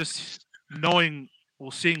knowing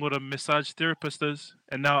or seeing what a massage therapist is,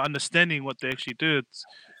 and now understanding what they actually do, it's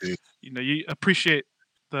you appreciate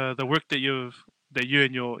the work that you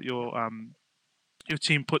and your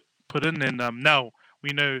team put in, and now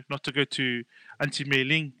we know not to go to Auntie Mei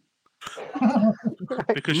Ling.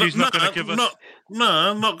 Because she's not going to give us.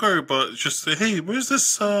 Not go, but just say, hey, where's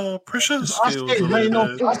this pressure scale?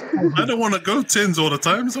 I don't want to go tens all the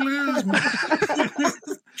time.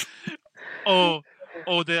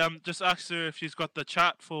 Or they just ask her if she's got the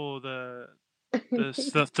chart for the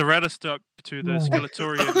serratus to the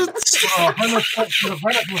scalatorium.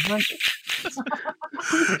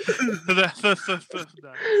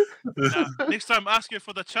 Next time, ask her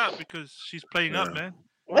for the chart because she's playing up, man.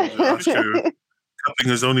 Cupping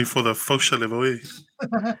is only for the fascia level.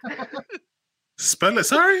 Spell it,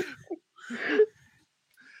 sorry.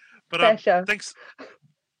 But fascia. Thanks.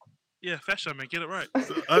 Yeah, fascia, man. Get it right.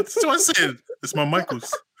 That's what I said. It's my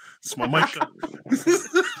Michaels. It's my Michael.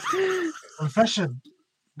 Confession.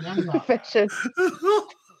 Confession.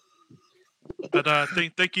 But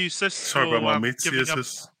thank you, sis. Sorry about my mates.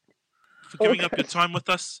 For giving up your time with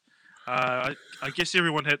us. I guess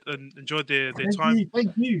everyone had enjoyed their time.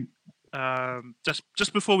 Thank you.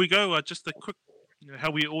 Just before we go, just a quick,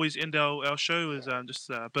 how we always end our show is just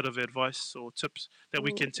a bit of advice or tips that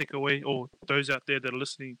we can take away, or those out there that are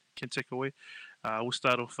listening can take away. We'll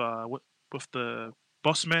start off with the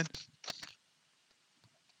boss man.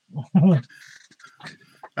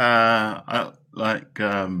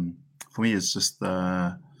 For me, it's just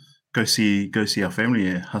go see our family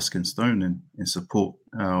at Husk and Stone and support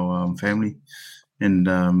our family. And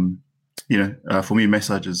for me,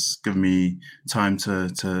 massage has given me time to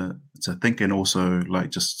think, and also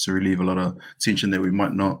just to relieve a lot of tension that we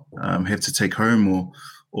might not have to take home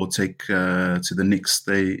or take to the next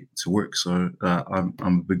day to work. So I'm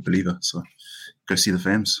a big believer. So go see the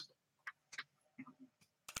fams.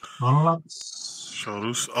 I'll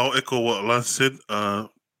echo what Lance said.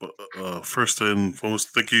 First and foremost,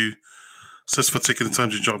 thank you, sis, for taking the time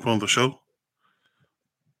to jump on the show.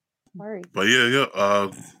 Sorry. But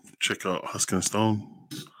check out Husk and Stone.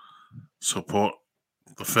 Support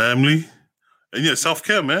the family. And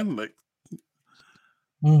self-care, man.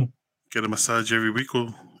 Get a massage every week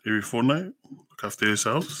or every fortnight. Look after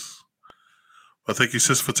yourselves. But thank you,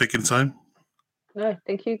 sis, for taking time. No,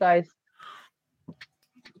 thank you, guys.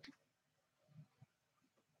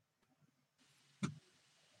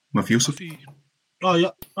 Yusuf. Oh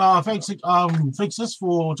yeah. Thanks, sis,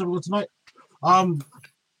 for jumping on tonight.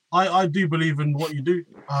 I do believe in what you do,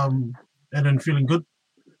 and then feeling good.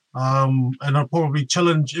 And I'll probably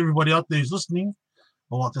challenge everybody out there who's listening.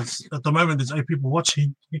 At the moment, there's 8 people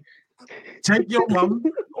watching. Take your mum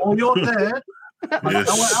or your dad, our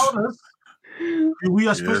elders, who we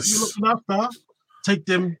are supposed to be looking after. Take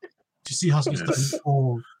them to see Husk and Stone,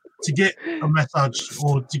 or to get a massage,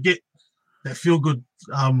 or to get that feel good.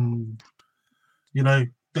 You know,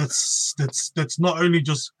 that's not only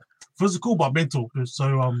just physical but mental.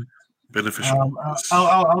 So Beneficial.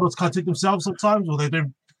 our elders can't take themselves sometimes, or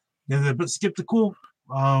they're a bit skeptical.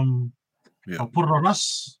 Yeah. I'll put it on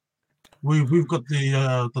us. We've got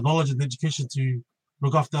the knowledge and the education to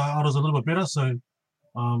look after our elders a little bit better. So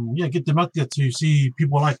yeah, get them out there to see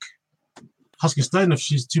people like Husky Stone if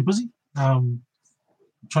she's too busy.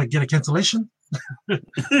 Try to get a cancellation.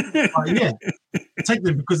 Yeah, take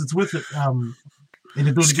them because it's worth it.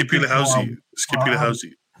 Skippy the housey. Skippy the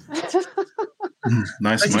housey.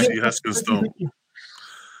 Nice, Thank mate. you, Husky Stone.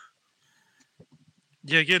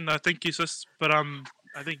 Yeah, again, thank you, sis. But I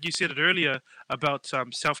think you said it earlier about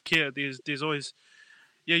self-care. There's always,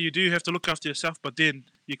 yeah, you do have to look after yourself, but then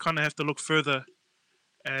you kind of have to look further,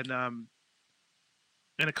 and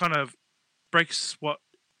it kind of breaks what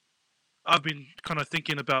I've been kind of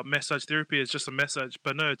thinking about massage therapy as just a massage,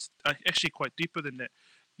 but no, it's actually quite deeper than that.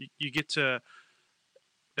 You get to,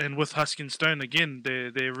 and with Husky and Stone again,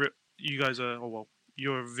 you guys are, oh, well,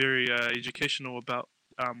 you're very educational about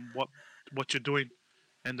what you're doing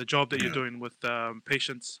and the job that you're doing with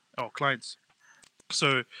patients or clients.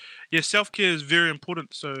 So, yeah, self-care is very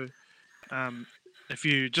important. So, if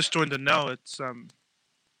you just joined in now, it's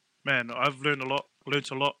man, I've learned a lot,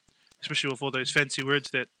 especially with all those fancy words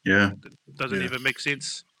that Yeah. doesn't even make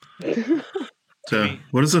sense. So,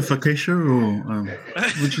 what is it, Fakesha, or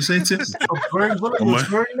what would you say it is? It's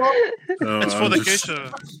for the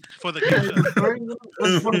geisha. For the geisha.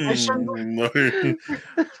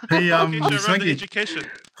 Hey, Swanky, education.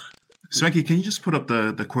 Swanky, can you just put up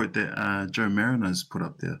the quote that Joe Marina's put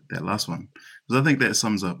up there, that last one? Because I think that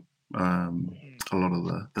sums up a lot of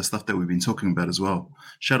the stuff that we've been talking about as well.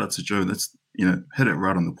 Shout out to Joe. That's, hit it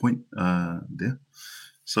right on the point there.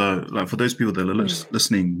 So, like, for those people that are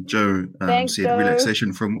listening, Joe Thanks, said Joe.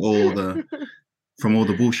 relaxation from all the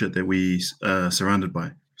bullshit that we surrounded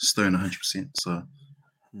by. Stone 100%. So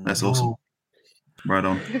that's awesome. Right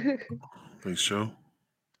on. Thanks, Joe.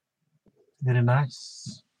 Very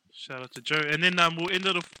nice. Shout out to Joe. And then we'll end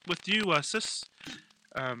it off with you, sis.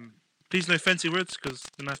 Please no fancy words, because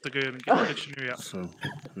then I have to go and get the dictionary out. So,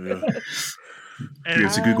 yeah. You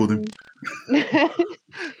have to Google them.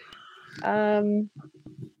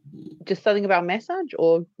 Just something about massage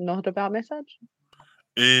or not about massage?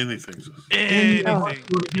 Anything.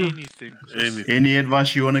 Anything. Any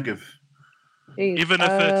advice you want to give? Jeez, Even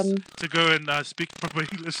if it's to go and speak proper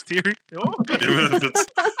English theory. Even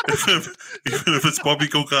if it's Bobby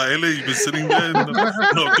Kokaele, you've been sitting there and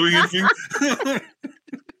not doing anything.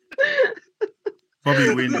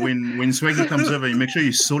 Bobby, when Swaggy comes over, you make sure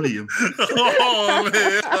you sully him.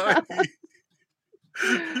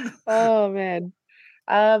 Oh man.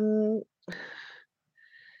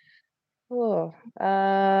 Oh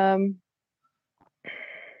man.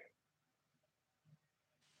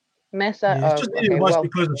 Massage.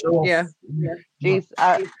 Yeah. Geez.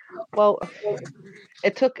 Well,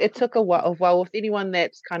 it took a while. Well, with anyone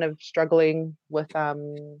that's kind of struggling with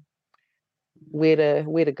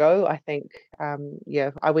where to go, I think I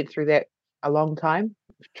went through that a long time,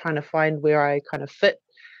 trying to find where I kind of fit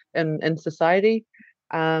in society.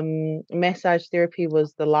 Massage therapy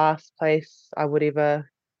was the last place I would ever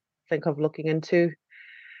think of looking into,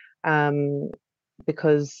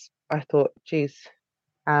 because I thought, geez,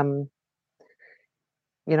 I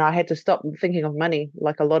had to stop thinking of money.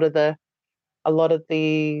 Like a lot of the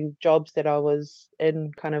jobs that I was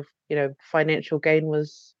in, kind of, financial gain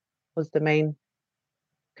was the main.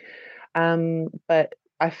 But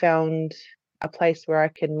I found a place where I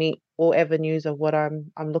can meet all avenues of what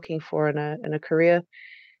I'm looking for in a career,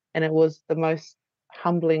 and it was the most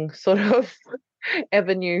humbling sort of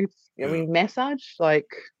avenue. I mean, massage, like,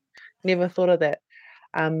 never thought of that.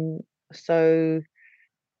 So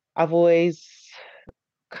I've always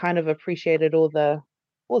kind of appreciated all the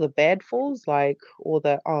bad falls, like all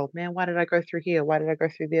the, oh man, why did I go through here? Why did I go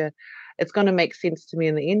through there? It's going to make sense to me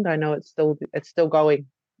in the end. I know it's still going.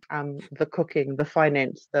 The cooking, the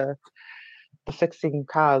finance, the fixing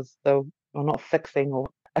cars, or not fixing, or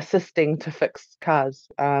assisting to fix cars.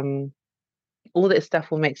 All that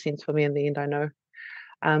stuff will make sense for me in the end, I know.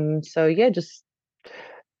 So yeah, just,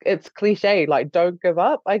 it's cliche, like, don't give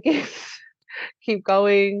up, I guess. Keep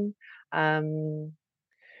going. Yeah,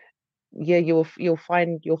 you'll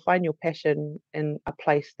find your passion in a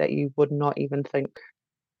place that you would not even think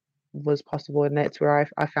was possible, and that's where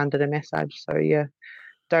I found it in massage. So yeah,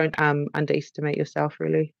 don't underestimate yourself,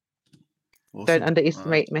 really. Awesome. Don't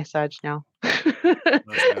underestimate massage now.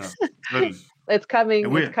 It's coming. It's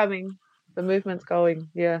coming. The movement's going.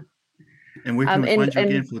 Yeah. And where can we find you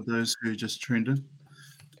again for those who just tuned in?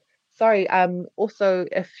 sorry. Also,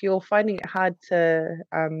 if you're finding it hard to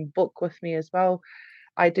book with me as well,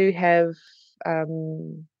 I do have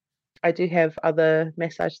other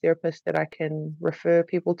massage therapists that I can refer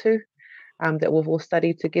people to, that we've all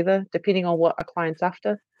studied together. Depending on what a client's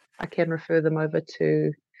after, I can refer them over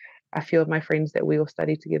to a few of my friends that we all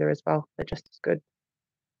study together as well. They're just as good,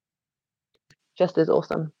 just as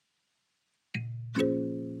awesome.